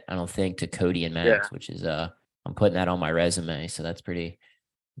bet yet, I don't think, to Cody and yeah, Max, which is I'm putting that on my resume. So it's pretty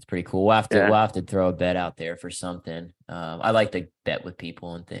cool. yeah. We'll have to throw a bet out there for something. I like to bet with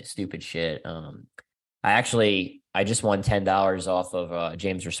people and stupid shit. I just won $10 off of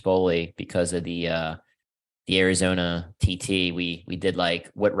James Rispoli because of the Arizona TT. We did like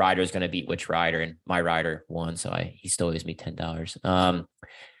what rider is going to beat which rider, and my rider won, so he still owes me $10.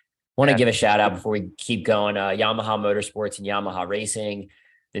 Want to Yeah. give a shout out before we keep going. Yamaha Motorsports and Yamaha Racing.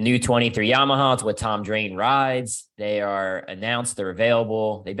 The new 23 Yamaha, it's what Tom Drane rides. They are announced. They're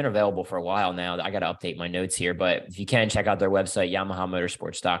available. They've been available for a while now. I got to update my notes here, but if you can, check out their website,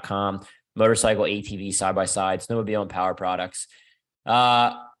 yamahamotorsports.com. Motorcycle, ATV, side-by-side, snowmobile, and power products. So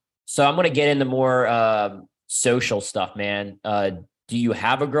I'm going to get into more social stuff, man. Do you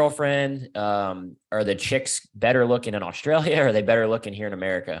have a girlfriend? Are the chicks better looking in Australia or are they better looking here in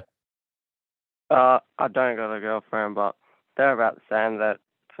America? I don't got a girlfriend, but they're about the same. That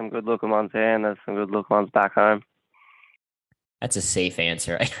some good looking ones here and there's some good looking ones back home. That's a safe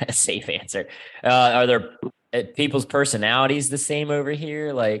answer. A safe answer. Are there people's personalities the same over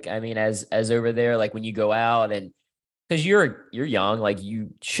here? Like, I mean, as over there, like when you go out and because you're young, like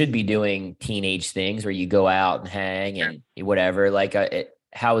you should be doing teenage things where you go out and hang and whatever. Like,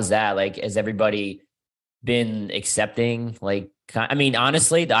 how is that? Like, has everybody been accepting? Like, I mean,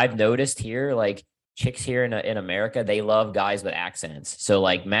 honestly, I've noticed here, like chicks here in America, they love guys with accents. So,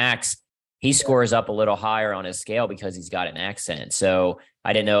 like Max, he scores up a little higher on his scale because he's got an accent. So,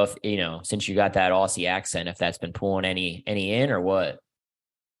 I didn't know if since you got that Aussie accent, if that's been pulling any in or what.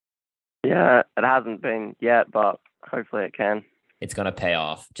 Yeah, it hasn't been yet, but hopefully it can. It's gonna pay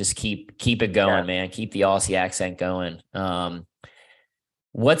off. Just keep it Yeah. going, man. Keep the Aussie accent going.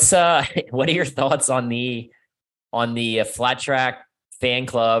 What's what are your thoughts on the flat track fan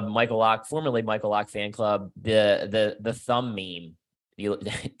club, Michael Lock, formerly Michael Lock fan club, the thumb meme? Do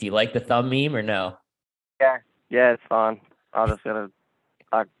you like the thumb meme or no? Yeah. Yeah, it's fine. I've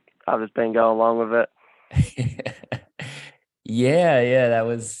just been going along with it. Yeah, that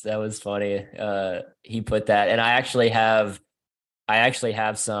was funny. He put that, and I actually have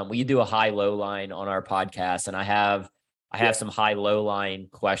some. We do a high low line on our podcast, and I have some high low line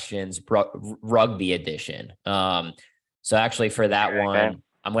questions, rugby edition. So actually for that Okay. one,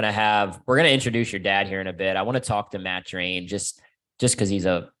 we're gonna introduce your dad here in a bit. I want to talk to Matt Drane just because he's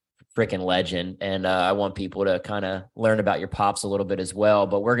a freaking legend, and I want people to kind of learn about your pops a little bit as well.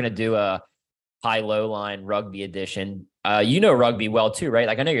 But we're gonna do a high low line rugby edition. You know rugby well too, right?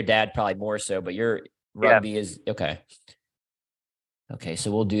 Like I know your dad probably more so, but your Yeah. rugby is okay. Okay,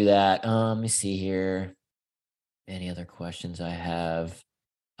 so we'll do that. Let me see here. Any other questions I have?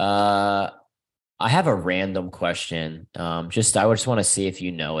 I have a random question. I just want to see if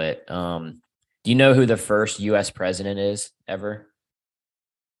you know it. Do you know who the first U.S. president is ever?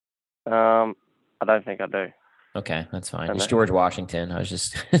 I don't think I do. Okay, that's fine. Don't It's know who George it is. Washington. I was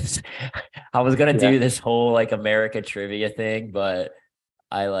just, I was gonna Yeah. do this whole like America trivia thing, but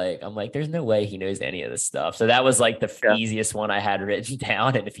I'm like, there's no way he knows any of this stuff. So that was like the Yeah. easiest one I had written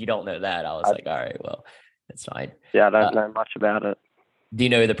down. And if you don't know that, I was I, like, all right, well, that's fine. yeah, I Uh, don't know much about it. do you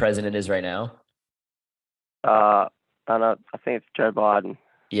know who the president is right now? Uh, I know. I think it's Joe Biden.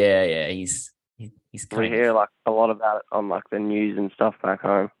 Yeah, yeah, he's We kind of. hear like a lot about it on like the news and stuff back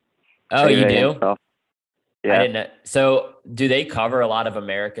home, Oh, you TV and do? stuff. I Yeah, didn't know. So, do they cover a lot of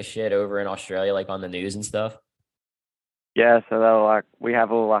America shit over in Australia, like on the news and stuff? yeah. So they're like, we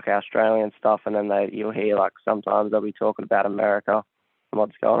have all like Australian stuff, and then you'll hear like sometimes they'll be talking about America and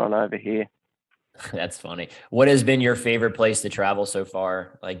what's going on over here. That's funny. What has been your favorite place to travel so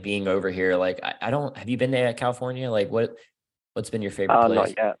far? Like being over here, like I don't. Have you been there, California? Like what's been your favorite Not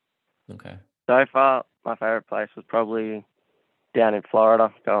place? yet. Okay. So far, my favorite place was probably down in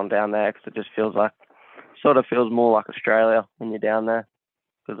Florida. Going down there because it just feels like, sort of feels more like Australia when you're down there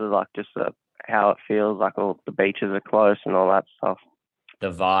because of like just how it feels like all the beaches are close and all that stuff.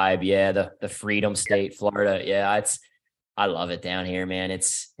 The vibe, yeah, the freedom state, Florida. Yeah, I love it down here, man.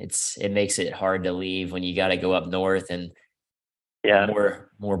 It makes it hard to leave when you got to go up north and Yeah,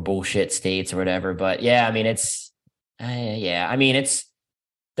 more bullshit states or whatever. But yeah, I mean yeah, I mean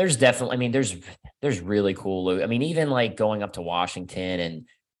there's definitely, I mean there's really cool. I mean even like going up to Washington and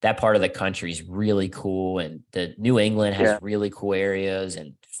that part of the country is really cool, and the New England yeah, has really cool areas,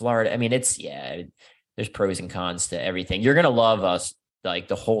 and Florida. I mean it's yeah, there's pros and cons to everything. You're gonna love us like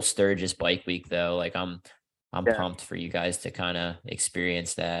the whole Sturgis Bike Week though. Like I'm yeah. pumped for you guys to kind of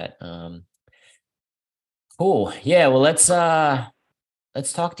experience that. Cool. Yeah, well let's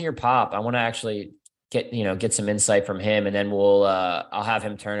talk to your pop. I want to actually get some insight from him, and then I'll have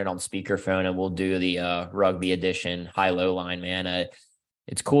him turn it on speakerphone and we'll do the rugby edition high low line, man.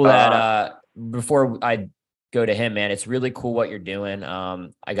 It's cool that Uh, before I go to him, man, it's really cool what you're doing.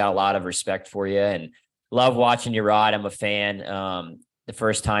 I got a lot of respect for you and love watching you ride. I'm a fan. The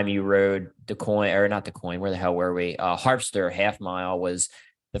first time you rode the coin, or not the coin, where the hell were we? Harpster half mile was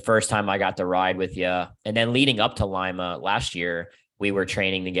the first time I got to ride with you. And then leading up to Lima last year, we were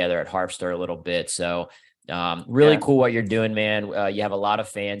training together at Harpster a little bit. So really yeah. cool what you're doing, man. You have a lot of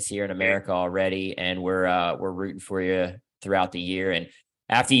fans here in America already, and we're rooting for you throughout the year. And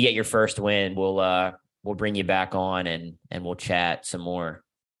after you get your first win, we'll bring you back on and we'll chat some more.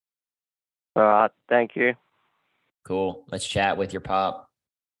 All right. Thank you. Cool. Let's chat with your pop.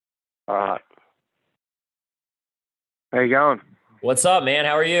 All right. How you going? What's up, man?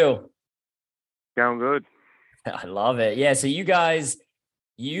 How are you? Going good. I love it. Yeah. So you guys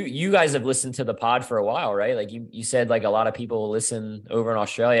have listened to the pod for a while, right? Like you said, like a lot of people listen over in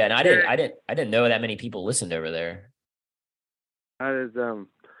Australia, and I didn't know that many people listened over there. There's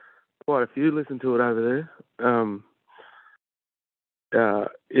quite a few listen to it over there. Yeah,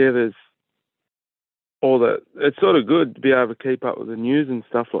 there's all that. It's sort of good to be able to keep up with the news and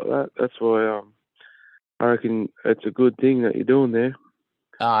stuff like that. That's why I reckon it's a good thing that you're doing there.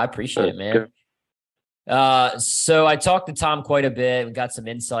 I appreciate it, man. So I talked to Tom quite a bit. We got some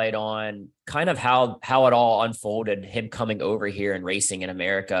insight on kind of how it all unfolded, him coming over here and racing in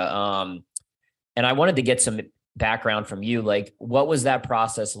America. And I wanted to get some background from you. Like, what was that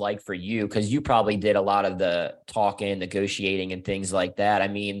process like for you? Because you probably did a lot of the talking, negotiating, and things like that. I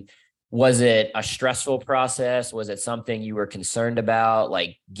mean, was it a stressful process? Was it something you were concerned about,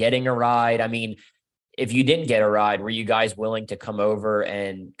 like getting a ride? I mean, if you didn't get a ride, were you guys willing to come over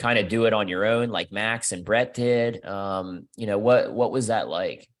and kind of do it on your own, like Max and Brett did? What was that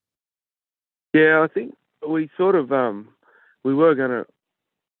like? Yeah, I think we sort of we were going to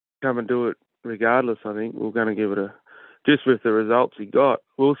come and do it regardless. I think we were going to give it a just with the results he got.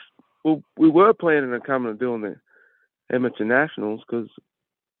 We were planning on coming and doing the amateur nationals because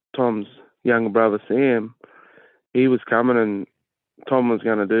Tom's younger brother Sam, he was coming and Tom was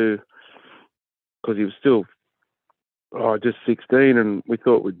going to do because he was still just 16, and we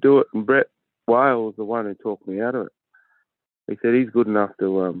thought we'd do it. And Brett Whale was the one who talked me out of it. He said he's good enough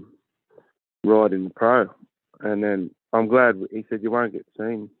to ride in the pro, and then I'm glad he said you won't get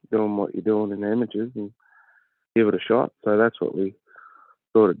seen doing what you're doing in amateurs and give it a shot. So that's what we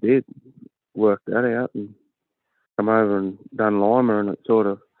sort of did, worked that out and come over and done Lima, and it sort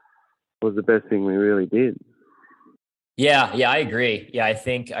of was the best thing we really did. Yeah, I agree. Yeah, I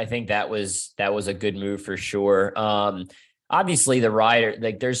think that was a good move for sure. Obviously the rider,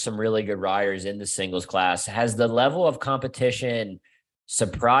 like there's some really good riders in the singles class. Has the level of competition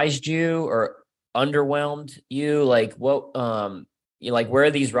surprised you or underwhelmed you? Like like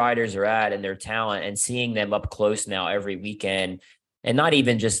where these riders are at and their talent, and seeing them up close now every weekend, and not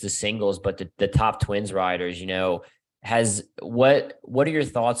even just the singles, but the top twins riders, what are your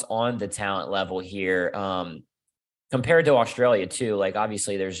thoughts on the talent level here? compared to Australia too, like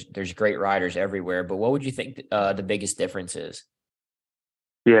obviously there's great riders everywhere, but what would you think the biggest difference is?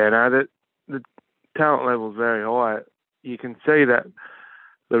 Yeah, no, the talent level is very high. You can see that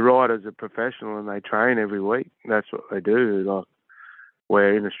the riders are professional and they train every week. That's what they do. Like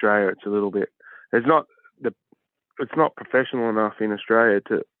where in Australia, it's a little bit. It's not the. It's not professional enough in Australia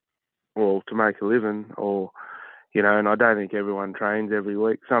to make a living, or and I don't think everyone trains every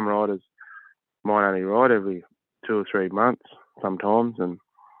week. Some riders might only ride every 2 or 3 months sometimes, and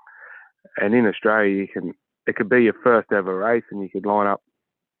in Australia it could be your first ever race and you could line up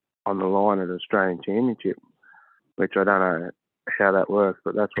on the line at an Australian Championship, which I don't know how that works,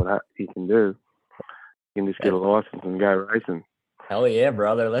 but that's what you can do. You can just get a license and go racing. Hell yeah,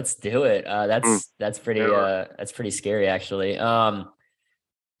 brother. Let's do it. That's pretty Yeah. that's pretty scary actually.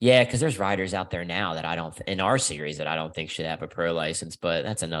 Yeah, because there's riders out there now that I don't in our series that I don't think should have a pro license, but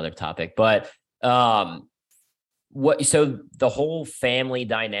that's another topic. But so the whole family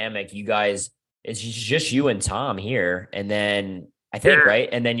dynamic, you guys, it's just you and Tom here, and then I think, right?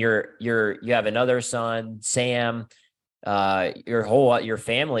 And then you have another son, Sam. Your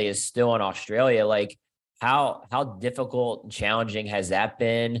family is still in Australia. Like how difficult and challenging has that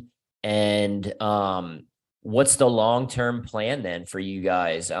been? And what's the long-term plan then for you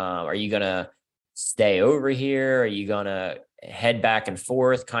guys? Are you gonna stay over here? Are you gonna head back and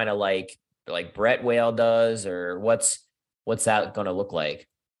forth, kind of like Brett Whale does, or what's that gonna look like?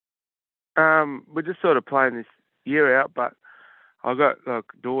 We're just sort of playing this year out, but I got like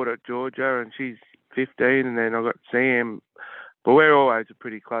daughter Georgia, and she's 15, and then I got Sam. But we're always a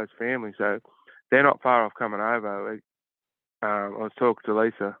pretty close family, so they're not far off coming over. I was talking to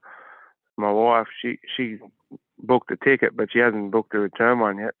Lisa, my wife. She booked a ticket, but she hasn't booked a return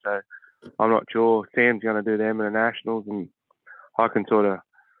one yet. So I'm not sure. Sam's going to do them in the nationals, and I can sort of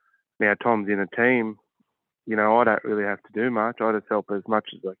now. Tom's in a team. I don't really have to do much. I just help as much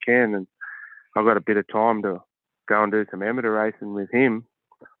as I can, and I've got a bit of time to go and do some amateur racing with him.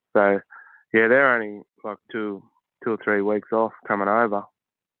 So yeah, they're only like 2 or 3 weeks off coming over.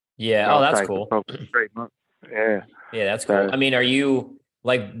 Yeah. Oh, that's cool. Probably 3 months. Yeah. Yeah, that's cool. I mean, are you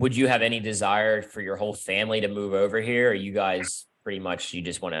would you have any desire for your whole family to move over here? Or you guys pretty much, you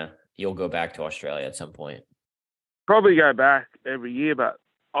just you'll go back to Australia at some point? Probably go back every year, but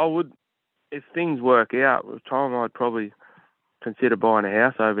I would, if things work out with time, I'd probably consider buying a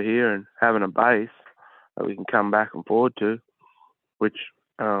house over here and having a base that we can come back and forward to, which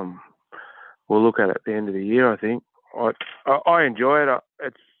we'll look at the end of the year, I think. I enjoy it.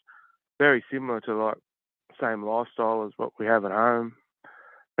 It's very similar to like same lifestyle as what we have at home.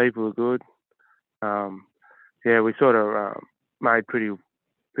 People are good. We sort of made pretty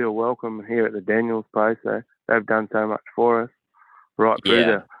feel welcome here at the Daniels place. They've done so much for us right through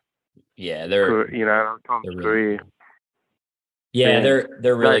Tom's career. Cool. Yeah,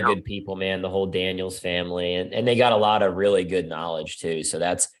 they're really good people, man. The whole Daniels family, and they got a lot of really good knowledge too. So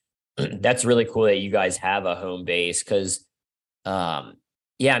that's really cool that you guys have a home base because, I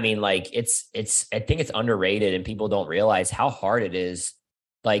mean, like it's I think it's underrated and people don't realize how hard it is.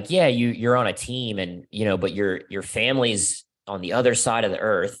 Like, yeah, you're on a team and but your family's on the other side of the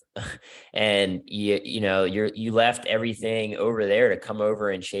earth, and you left everything over there to come over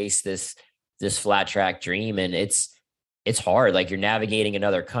and chase this flat track dream, and it's hard. Like you're navigating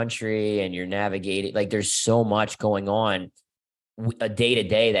another country and you're navigating, like there's so much going on a day to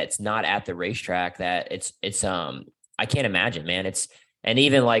day that's not at the racetrack that it's I can't imagine, man. And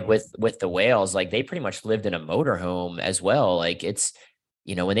even like with the Whales, like they pretty much lived in a motorhome as well. Like it's,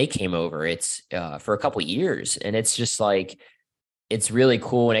 when they came over, it's for a couple of years, and it's just like, it's really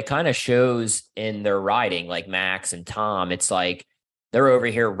cool. And it kind of shows in their riding, like Max and Tom, it's like, they're over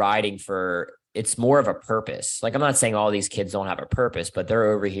here riding it's more of a purpose. Like, I'm not saying all these kids don't have a purpose, but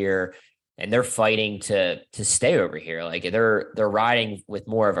they're over here and they're fighting to stay over here. Like they're riding with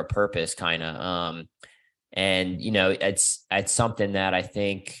more of a purpose kind of, and it's something that I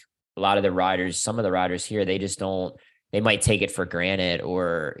think a lot of some of the riders here, they might take it for granted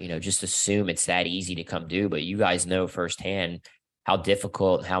or, just assume it's that easy to come do, but you guys know firsthand how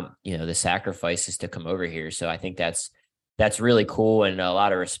difficult, how, the sacrifices to come over here. So I think that's really cool, and a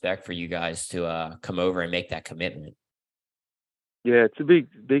lot of respect for you guys to come over and make that commitment. Yeah, it's a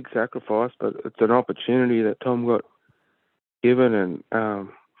big sacrifice, but it's an opportunity that Tom got given, and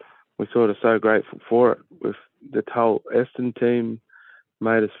we're sort of so grateful for it. With the whole Eston team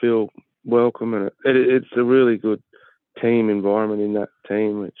made us feel welcome, and it's a really good team environment in that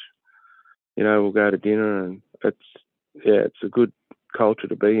team, which, we'll go to dinner, and it's a good culture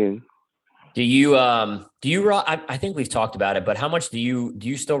to be in. Do you ride? I think we've talked about it, but how much do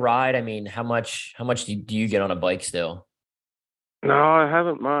you still ride? I mean, how much do you get on a bike still? No, I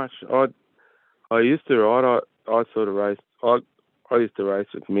haven't much. I used to ride. I sort of raced. I used to race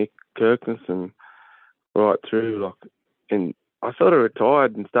with Mick Kirkness and right through and I sort of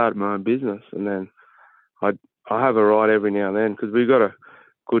retired and started my own business, and then I I have a ride every now and then because we've got a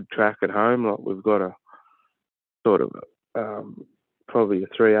good track at home. Like we've got a sort of probably a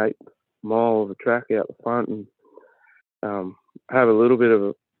 3/8 mile of a track out the front, and have a little bit of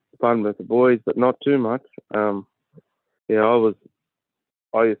a fun with the boys, but not too much. Yeah,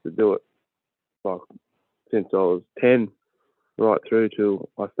 I used to do it like since I was 10, right through till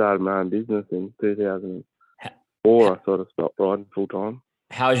I started my own business in 2004. I sort of stopped riding full time.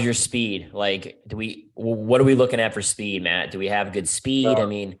 How's your speed? Like, what are we looking at for speed, Matt? Do we have good speed? I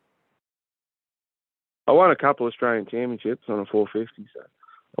mean, I won a couple of Australian championships on a 450, so it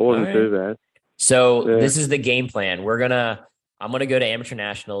wasn't all right. too bad. So Yeah. this is the game plan. I'm gonna go to amateur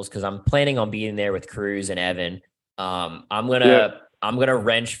nationals because I'm planning on being there with Cruz and Evan. I'm gonna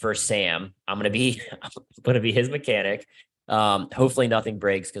wrench for Sam. I'm gonna be his mechanic. Hopefully nothing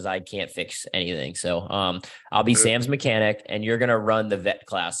breaks because I can't fix anything. So I'll be Sam's mechanic, and you're gonna run the vet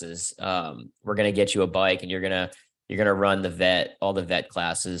classes. We're gonna get you a bike, and you're gonna run all the vet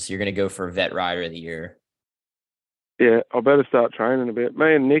classes. You're gonna go for vet rider of the year. Yeah, I better start training a bit.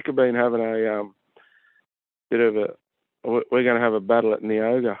 Me and Nick have been having a bit of a. We're going to have a battle at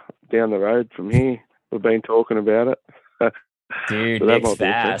Neoga down the road from here. We've been talking about it. Dude, So that Nick's might be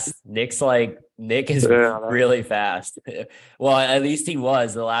interesting. fast. Nick is Yeah, I know. really fast. Well, at least he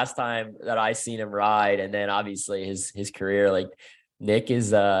was the last time that I seen him ride, and then obviously his career. Like Nick is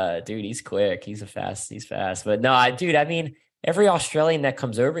dude, he's quick. He's fast. But no, I mean, every Australian that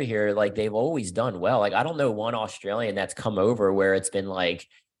comes over here, like they've always done well. Like I don't know one Australian that's come over where it's been like,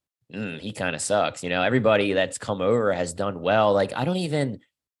 he kind of sucks. Everybody that's come over has done well. Like I don't even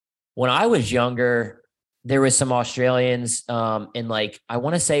when I was younger, there was some Australians in like I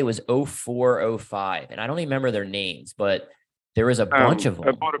want to say it was 04, 05, and I don't even remember their names, but there was a bunch of It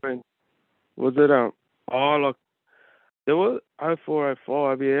them. might have been. Was it look, there was 04,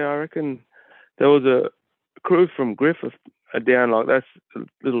 05. Yeah, I reckon there was a crew from Griffith down like that's a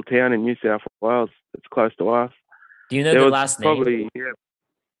little town in New South Wales. It's close to us. Do you know There their was last name? probably yeah.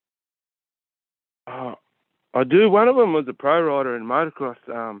 I do. One of them was a pro rider in motocross.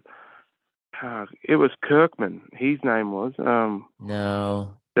 It was Kirkman. His name was.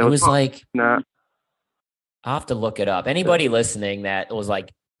 No, it There was was like no. I'll have to look it up. Anybody listening that was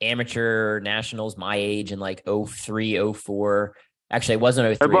like amateur nationals my age in like 03, 04. Actually, it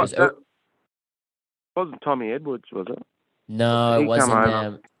wasn't 03. It was That wasn't Tommy Edwards, was it? no, it He come wasn't over.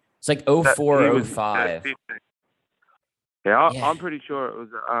 them. It's like He 04, was 05. 15. Yeah, Yeah. I'm pretty sure it was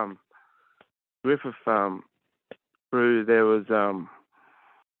Griffith crew. There was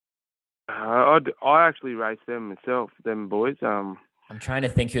I actually raced them myself. Them boys. I'm trying to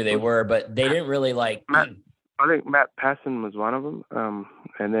think who they were, but they didn't really like. Matt, I think Matt Passon was one of them.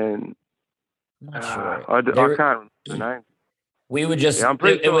 And then I'm not sure. I can't remember the name. We would just. Yeah, I'm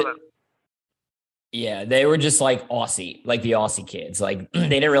pretty sure. Yeah, they were just like Aussie, like the Aussie kids. Like they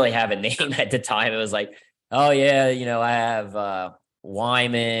didn't really have a name at the time. It was like, oh yeah, I have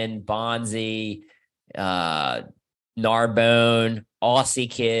Wyman, Bonzi, Narbonne, Aussie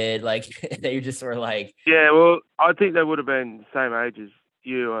kid. Like they just were like, Yeah, well, I think they would have been the same age as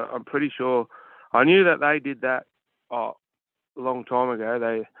you. I'm pretty sure. I knew that they did that a long time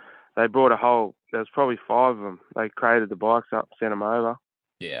ago. They brought a whole. There was probably 5 of them. They created the bikes up, sent them over.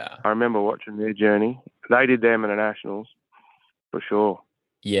 yeah, I remember watching their journey. They did them in the nationals for sure.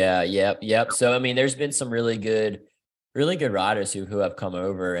 yeah, yep. So I mean, there's been some really good riders who have come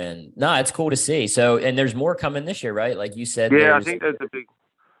over, and no, it's cool to see. So, and there's more coming this year, right? Like you said, Yeah, I think there's a big.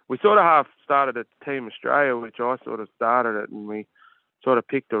 We sort of half started at Team Australia, which I sort of started it, and we sort of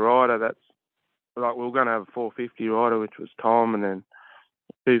picked a rider that's like we were going to have a 450 rider, which was Tom, and then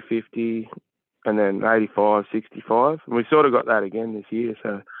 250, and then 85, 65. And we sort of got that again this year.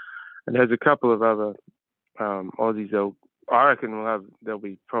 So, and there's a couple of other Aussies. I reckon there'll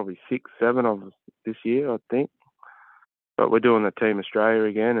be probably 6, 7 of us this year, I think. But we're doing the Team Australia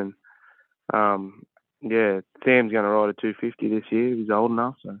again, and yeah, Sam's going to ride a 250 this year. He's old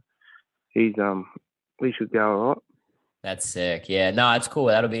enough, so he should go all right. That's sick. Yeah, no, it's cool.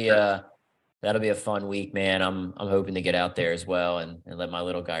 That'll be a fun week, man. I'm hoping to get out there as well and let my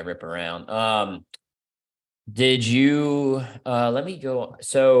little guy rip around. Did you let me go?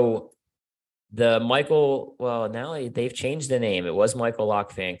 So the Michael, well, now they've changed the name. It was Michael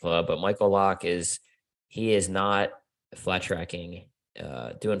Lock Fan Club, but Michael Lock he is not flat tracking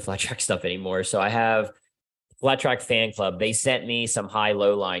doing flat track stuff anymore. So I have Flat Track Fan Club. They sent me some high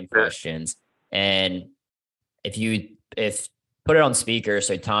low line questions, and if put it on speaker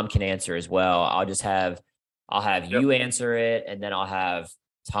so Tom can answer as well. I'll have you answer it, and then I'll have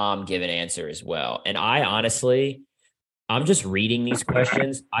Tom give an answer as well. And I'm just reading these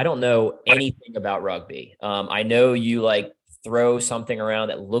questions. I don't know anything about rugby. I know you like throw something around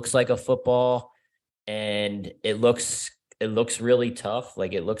that looks like a football, and it looks really tough.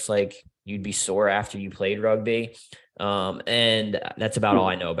 Like it looks like you'd be sore after you played rugby. And that's about all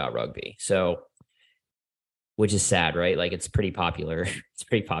I know about rugby. So, which is sad, right? Like it's pretty popular. It's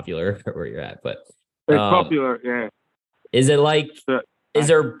pretty popular where you're at, but it's popular. Yeah. Is it like? Is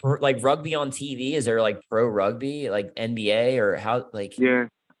there like rugby on TV? Is there like pro rugby, like NBA, or how? Like yeah.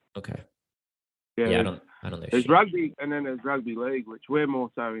 Okay. Yeah, I don't know. There's rugby, and then there's rugby league, which we're more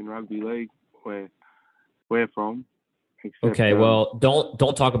so in rugby league where we're from. Except, okay, well,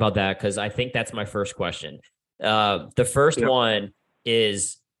 don't talk about that because I think that's my first question. The first one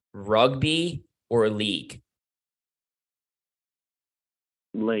is rugby or league?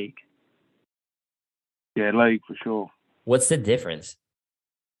 League. Yeah, league for sure. What's the difference?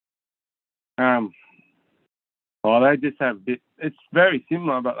 Well, they just have it's very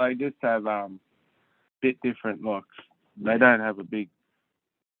similar, but they just have bit different locks. They don't have a big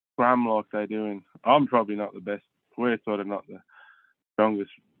scrum like they do in. I'm probably not the best. We're sort of not the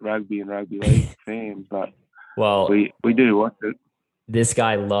strongest rugby and rugby league fans, but we do watch it. This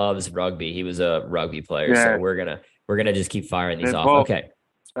guy loves rugby. He was a rugby player, so we're gonna just keep firing these off. Okay.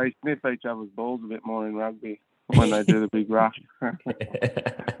 They sniff each other's balls a bit more in rugby when they do the big rush.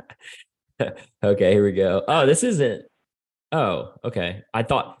 Okay, here we go. Oh, this isn't. Oh, okay.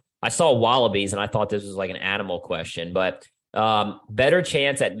 I saw wallabies and I thought this was like an animal question, but better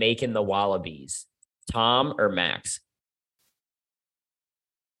chance at making the wallabies, Tom or Max?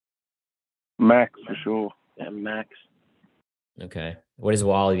 Max for sure. Yeah, Max. Okay. What is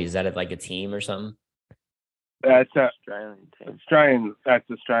wallabies? Is that like a team or something? That's Australian team. That's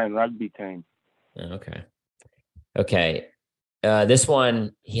Australian rugby team. Okay. Okay. This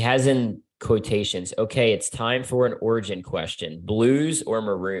one he has in quotations. Okay, it's time for an origin question. Blues or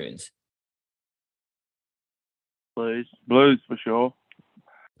Maroons? Blues. Blues for sure.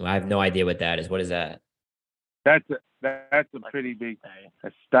 Well, I have no idea what that is. What is that? That's a pretty big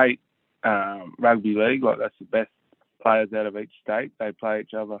state rugby league. Like that's the best players out of each state. They play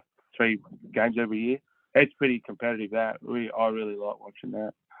each other 3 games every year. It's pretty competitive. I really like watching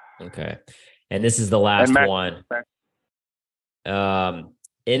that. Okay, and this is the last one.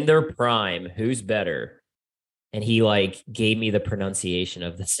 In their prime, who's better? And he like gave me the pronunciation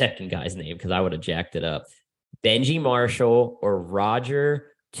of the second guy's name because I would have jacked it up. Benji Marshall or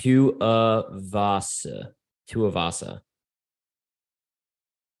Roger Tuivasa?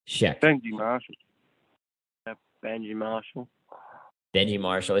 Check. Benji Marshall. Yeah, Benji Marshall. Benji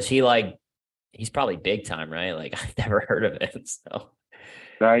Marshall. Is he like? He's probably big time, right? Like I've never heard of him. So.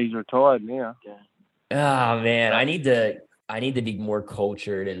 No, he's retired now. Yeah. Oh man, I need to be more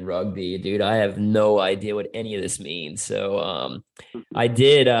cultured in rugby, dude. I have no idea what any of this means. So I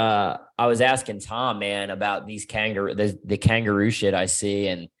was asking Tom, man, about these the kangaroo shit I see.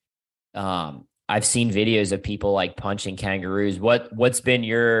 And I've seen videos of people like punching kangaroos. What's been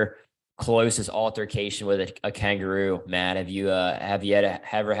your closest altercation with a kangaroo, Matt? Have you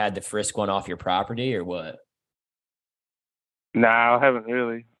ever had to frisk one off your property or what? No, I haven't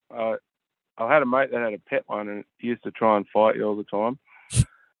really. I had a mate that had a pet one and he used to try and fight you all the time.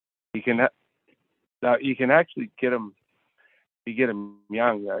 You can actually get them. You get them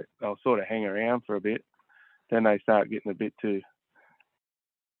young, they'll sort of hang around for a bit. Then they start getting a bit too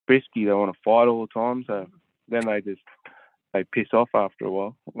frisky. They want to fight all the time. So then they piss off after a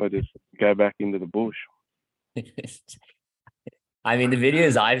while. Or just go back into the bush. I mean, the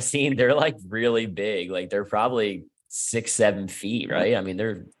videos I've seen, they're like really big. Like they're probably 6-7 feet, right? I mean,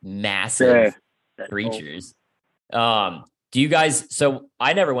 they're massive creatures. Do you guys? So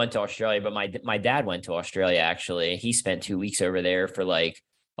I never went to Australia, but my dad went to Australia. Actually, he spent 2 weeks over there for like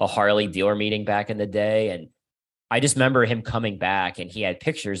a Harley dealer meeting back in the day, and I just remember him coming back, and he had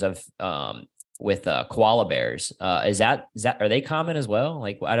pictures of with koala bears. Is that are they common as well?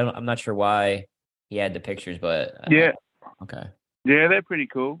 Like I'm not sure why he had the pictures, but yeah, okay, yeah, they're pretty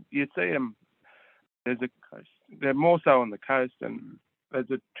cool. You see them. They're more so on the coast, and there's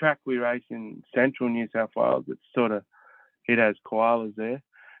a track we race in central New South Wales. It has koalas there.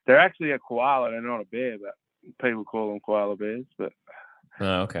 They're actually a koala. They're not a bear, but people call them koala bears. But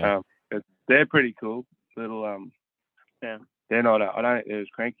okay, they're pretty cool. Little They're not. I don't think they're as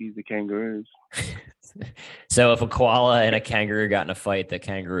cranky as the kangaroos. So if a koala and a kangaroo got in a fight, the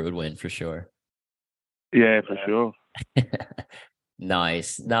kangaroo would win for sure. Yeah, for sure.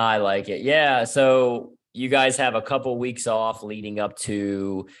 Nice. No, I like it. Yeah. So you guys have a couple weeks off leading up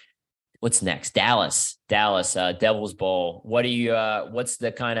to what's next? Dallas, Devil's Bowl. What's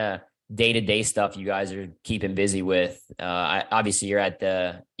the kind of day-to-day stuff you guys are keeping busy with? Obviously you're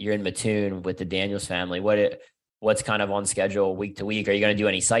in Mattoon with the Daniels family. What's kind of on schedule week to week? Are you going to do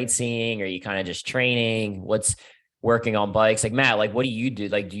any sightseeing? Are you kind of just training? What's working on bikes? Like Matt, like what do you do?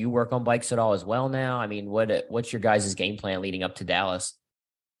 Like, do you work on bikes at all as well now? I mean, what's your guys' game plan leading up to Dallas?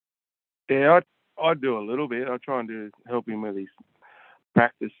 Yeah, I do a little bit. I try and help him with his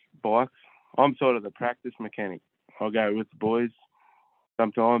practice bikes. I'm sort of the practice mechanic. I go with the boys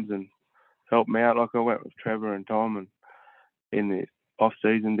sometimes and help them out. Like I went with Trevor and Tom and in the off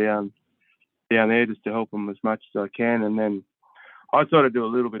season down there just to help them as much as I can. And then I sort of do a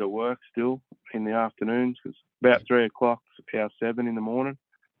little bit of work still in the afternoons because about 3 o'clock, our 7 in the morning.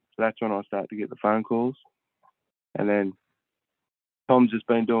 So that's when I start to get the phone calls. And then Tom's just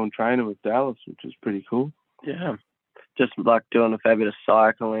been doing training with Dallas, which is pretty cool. Yeah. Just like doing a fair bit of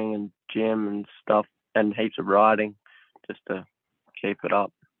cycling and gym and stuff and heaps of riding just to keep it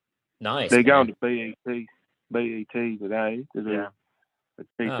up. Nice. They're going to BET today to do a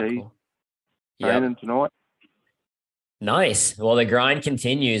PT cool. training tonight. Nice. Well, the grind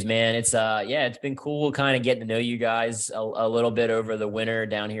continues, man. It's been cool kind of getting to know you guys a little bit over the winter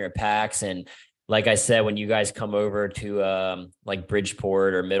down here at PAX. And like I said, when you guys come over to like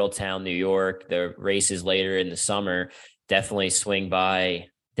Bridgeport or Middletown, New York, the races later in the summer, definitely swing by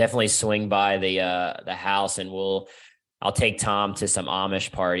the house, and I'll take Tom to some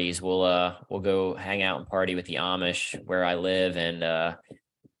Amish parties. We'll go hang out and party with the Amish where I live and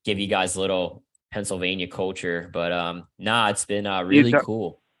give you guys a little Pennsylvania culture. But it's been really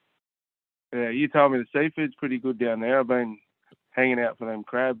cool. Yeah, you told me the seafood's pretty good down there. I've been hanging out for them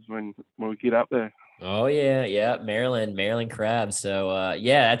crabs when we get up there. Oh yeah, Maryland crabs. So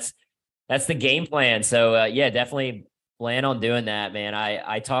that's the game plan. So definitely plan on doing that, man.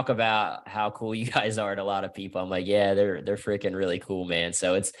 I talk about how cool you guys are to a lot of people. I'm like, yeah, they're freaking really cool, man.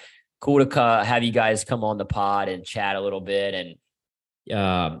 So it's cool to have you guys come on the pod and chat a little bit, and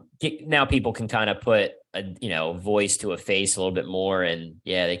now people can kind of put a voice to a face a little bit more, and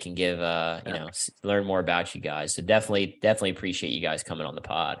they can give learn more about you guys. So definitely appreciate you guys coming on the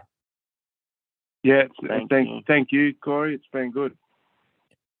pod. Yeah, thank you, Corey. It's been good.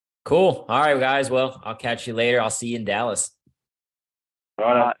 Cool. All right, guys. Well, I'll catch you later. I'll see you in Dallas.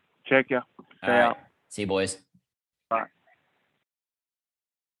 All right. Check you. All right. See you, boys. Bye.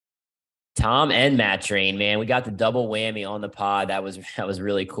 Tom and Matt Drane, man, we got the double whammy on the pod. That was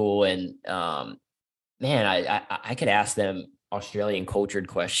really cool. And man, I could ask them Australian cultured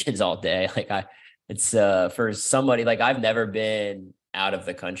questions all day. Like it's for somebody like I've never been out of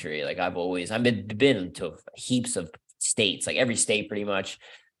the country. Like I've been to heaps of states, like every state pretty much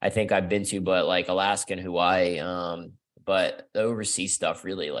I think I've been to, but like Alaska and Hawaii. But the overseas stuff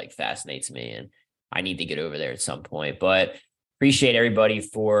really like fascinates me, and I need to get over there at some point. But appreciate everybody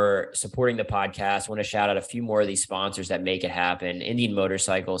for supporting the podcast. I want to shout out a few more of these sponsors that make it happen. Indian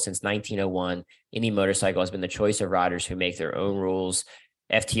Motorcycle, since 1901, Indian Motorcycle has been the choice of riders who make their own rules.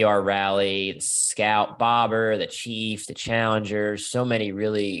 FTR Rally, the Scout Bobber, the Chief, the Challenger, so many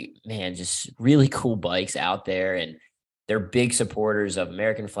just really cool bikes out there. And they're big supporters of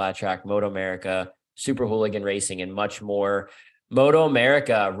American Flat Track, Moto America, Super Hooligan Racing, and much more. Moto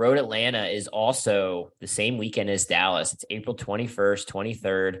America, Road Atlanta is also the same weekend as Dallas. It's April 21st,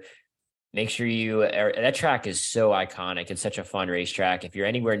 23rd. Make sure that track is so iconic. It's such a fun racetrack. If you're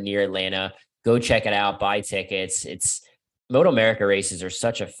anywhere near Atlanta, go check it out, buy tickets. Moto America races are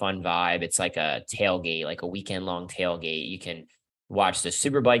such a fun vibe. It's like a tailgate, like a weekend long tailgate. You can watch the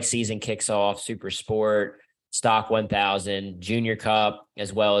Superbike season kicks off, Super Sport, Stock 1000, Junior Cup,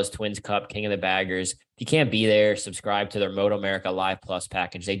 as well as Twins Cup, King of the Baggers. If you can't be there, subscribe to their Moto America Live Plus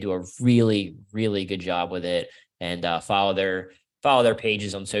package. They do a really, really good job with it, and follow their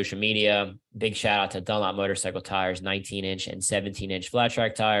pages on social media. Big shout out to Dunlop Motorcycle Tires, 19-inch and 17-inch flat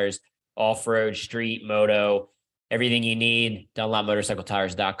track tires, off-road, street, moto, everything you need,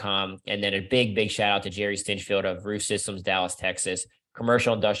 DunlopMotorcycleTires.com. And then a big shout out to Jerry Stinchfield of Roof Systems, Dallas, Texas,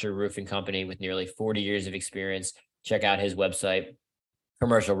 commercial industrial roofing company with nearly 40 years of experience. Check out his website,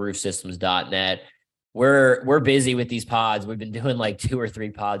 commercialroofsystems.net. We're busy with these pods. We've been doing like 2 or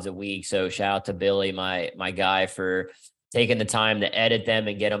 3 pods a week. So shout out to Billy, my guy, for taking the time to edit them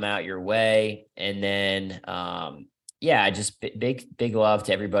and get them out your way. And then, just big love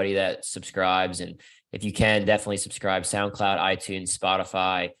to everybody that subscribes. And if you can, definitely subscribe, SoundCloud, iTunes,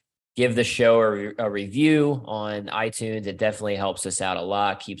 Spotify, give the show a review on iTunes. It definitely helps us out a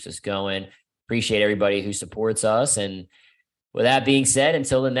lot, keeps us going. Appreciate everybody who supports us. And with that being said,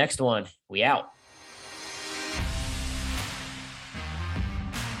 until the next one, we out.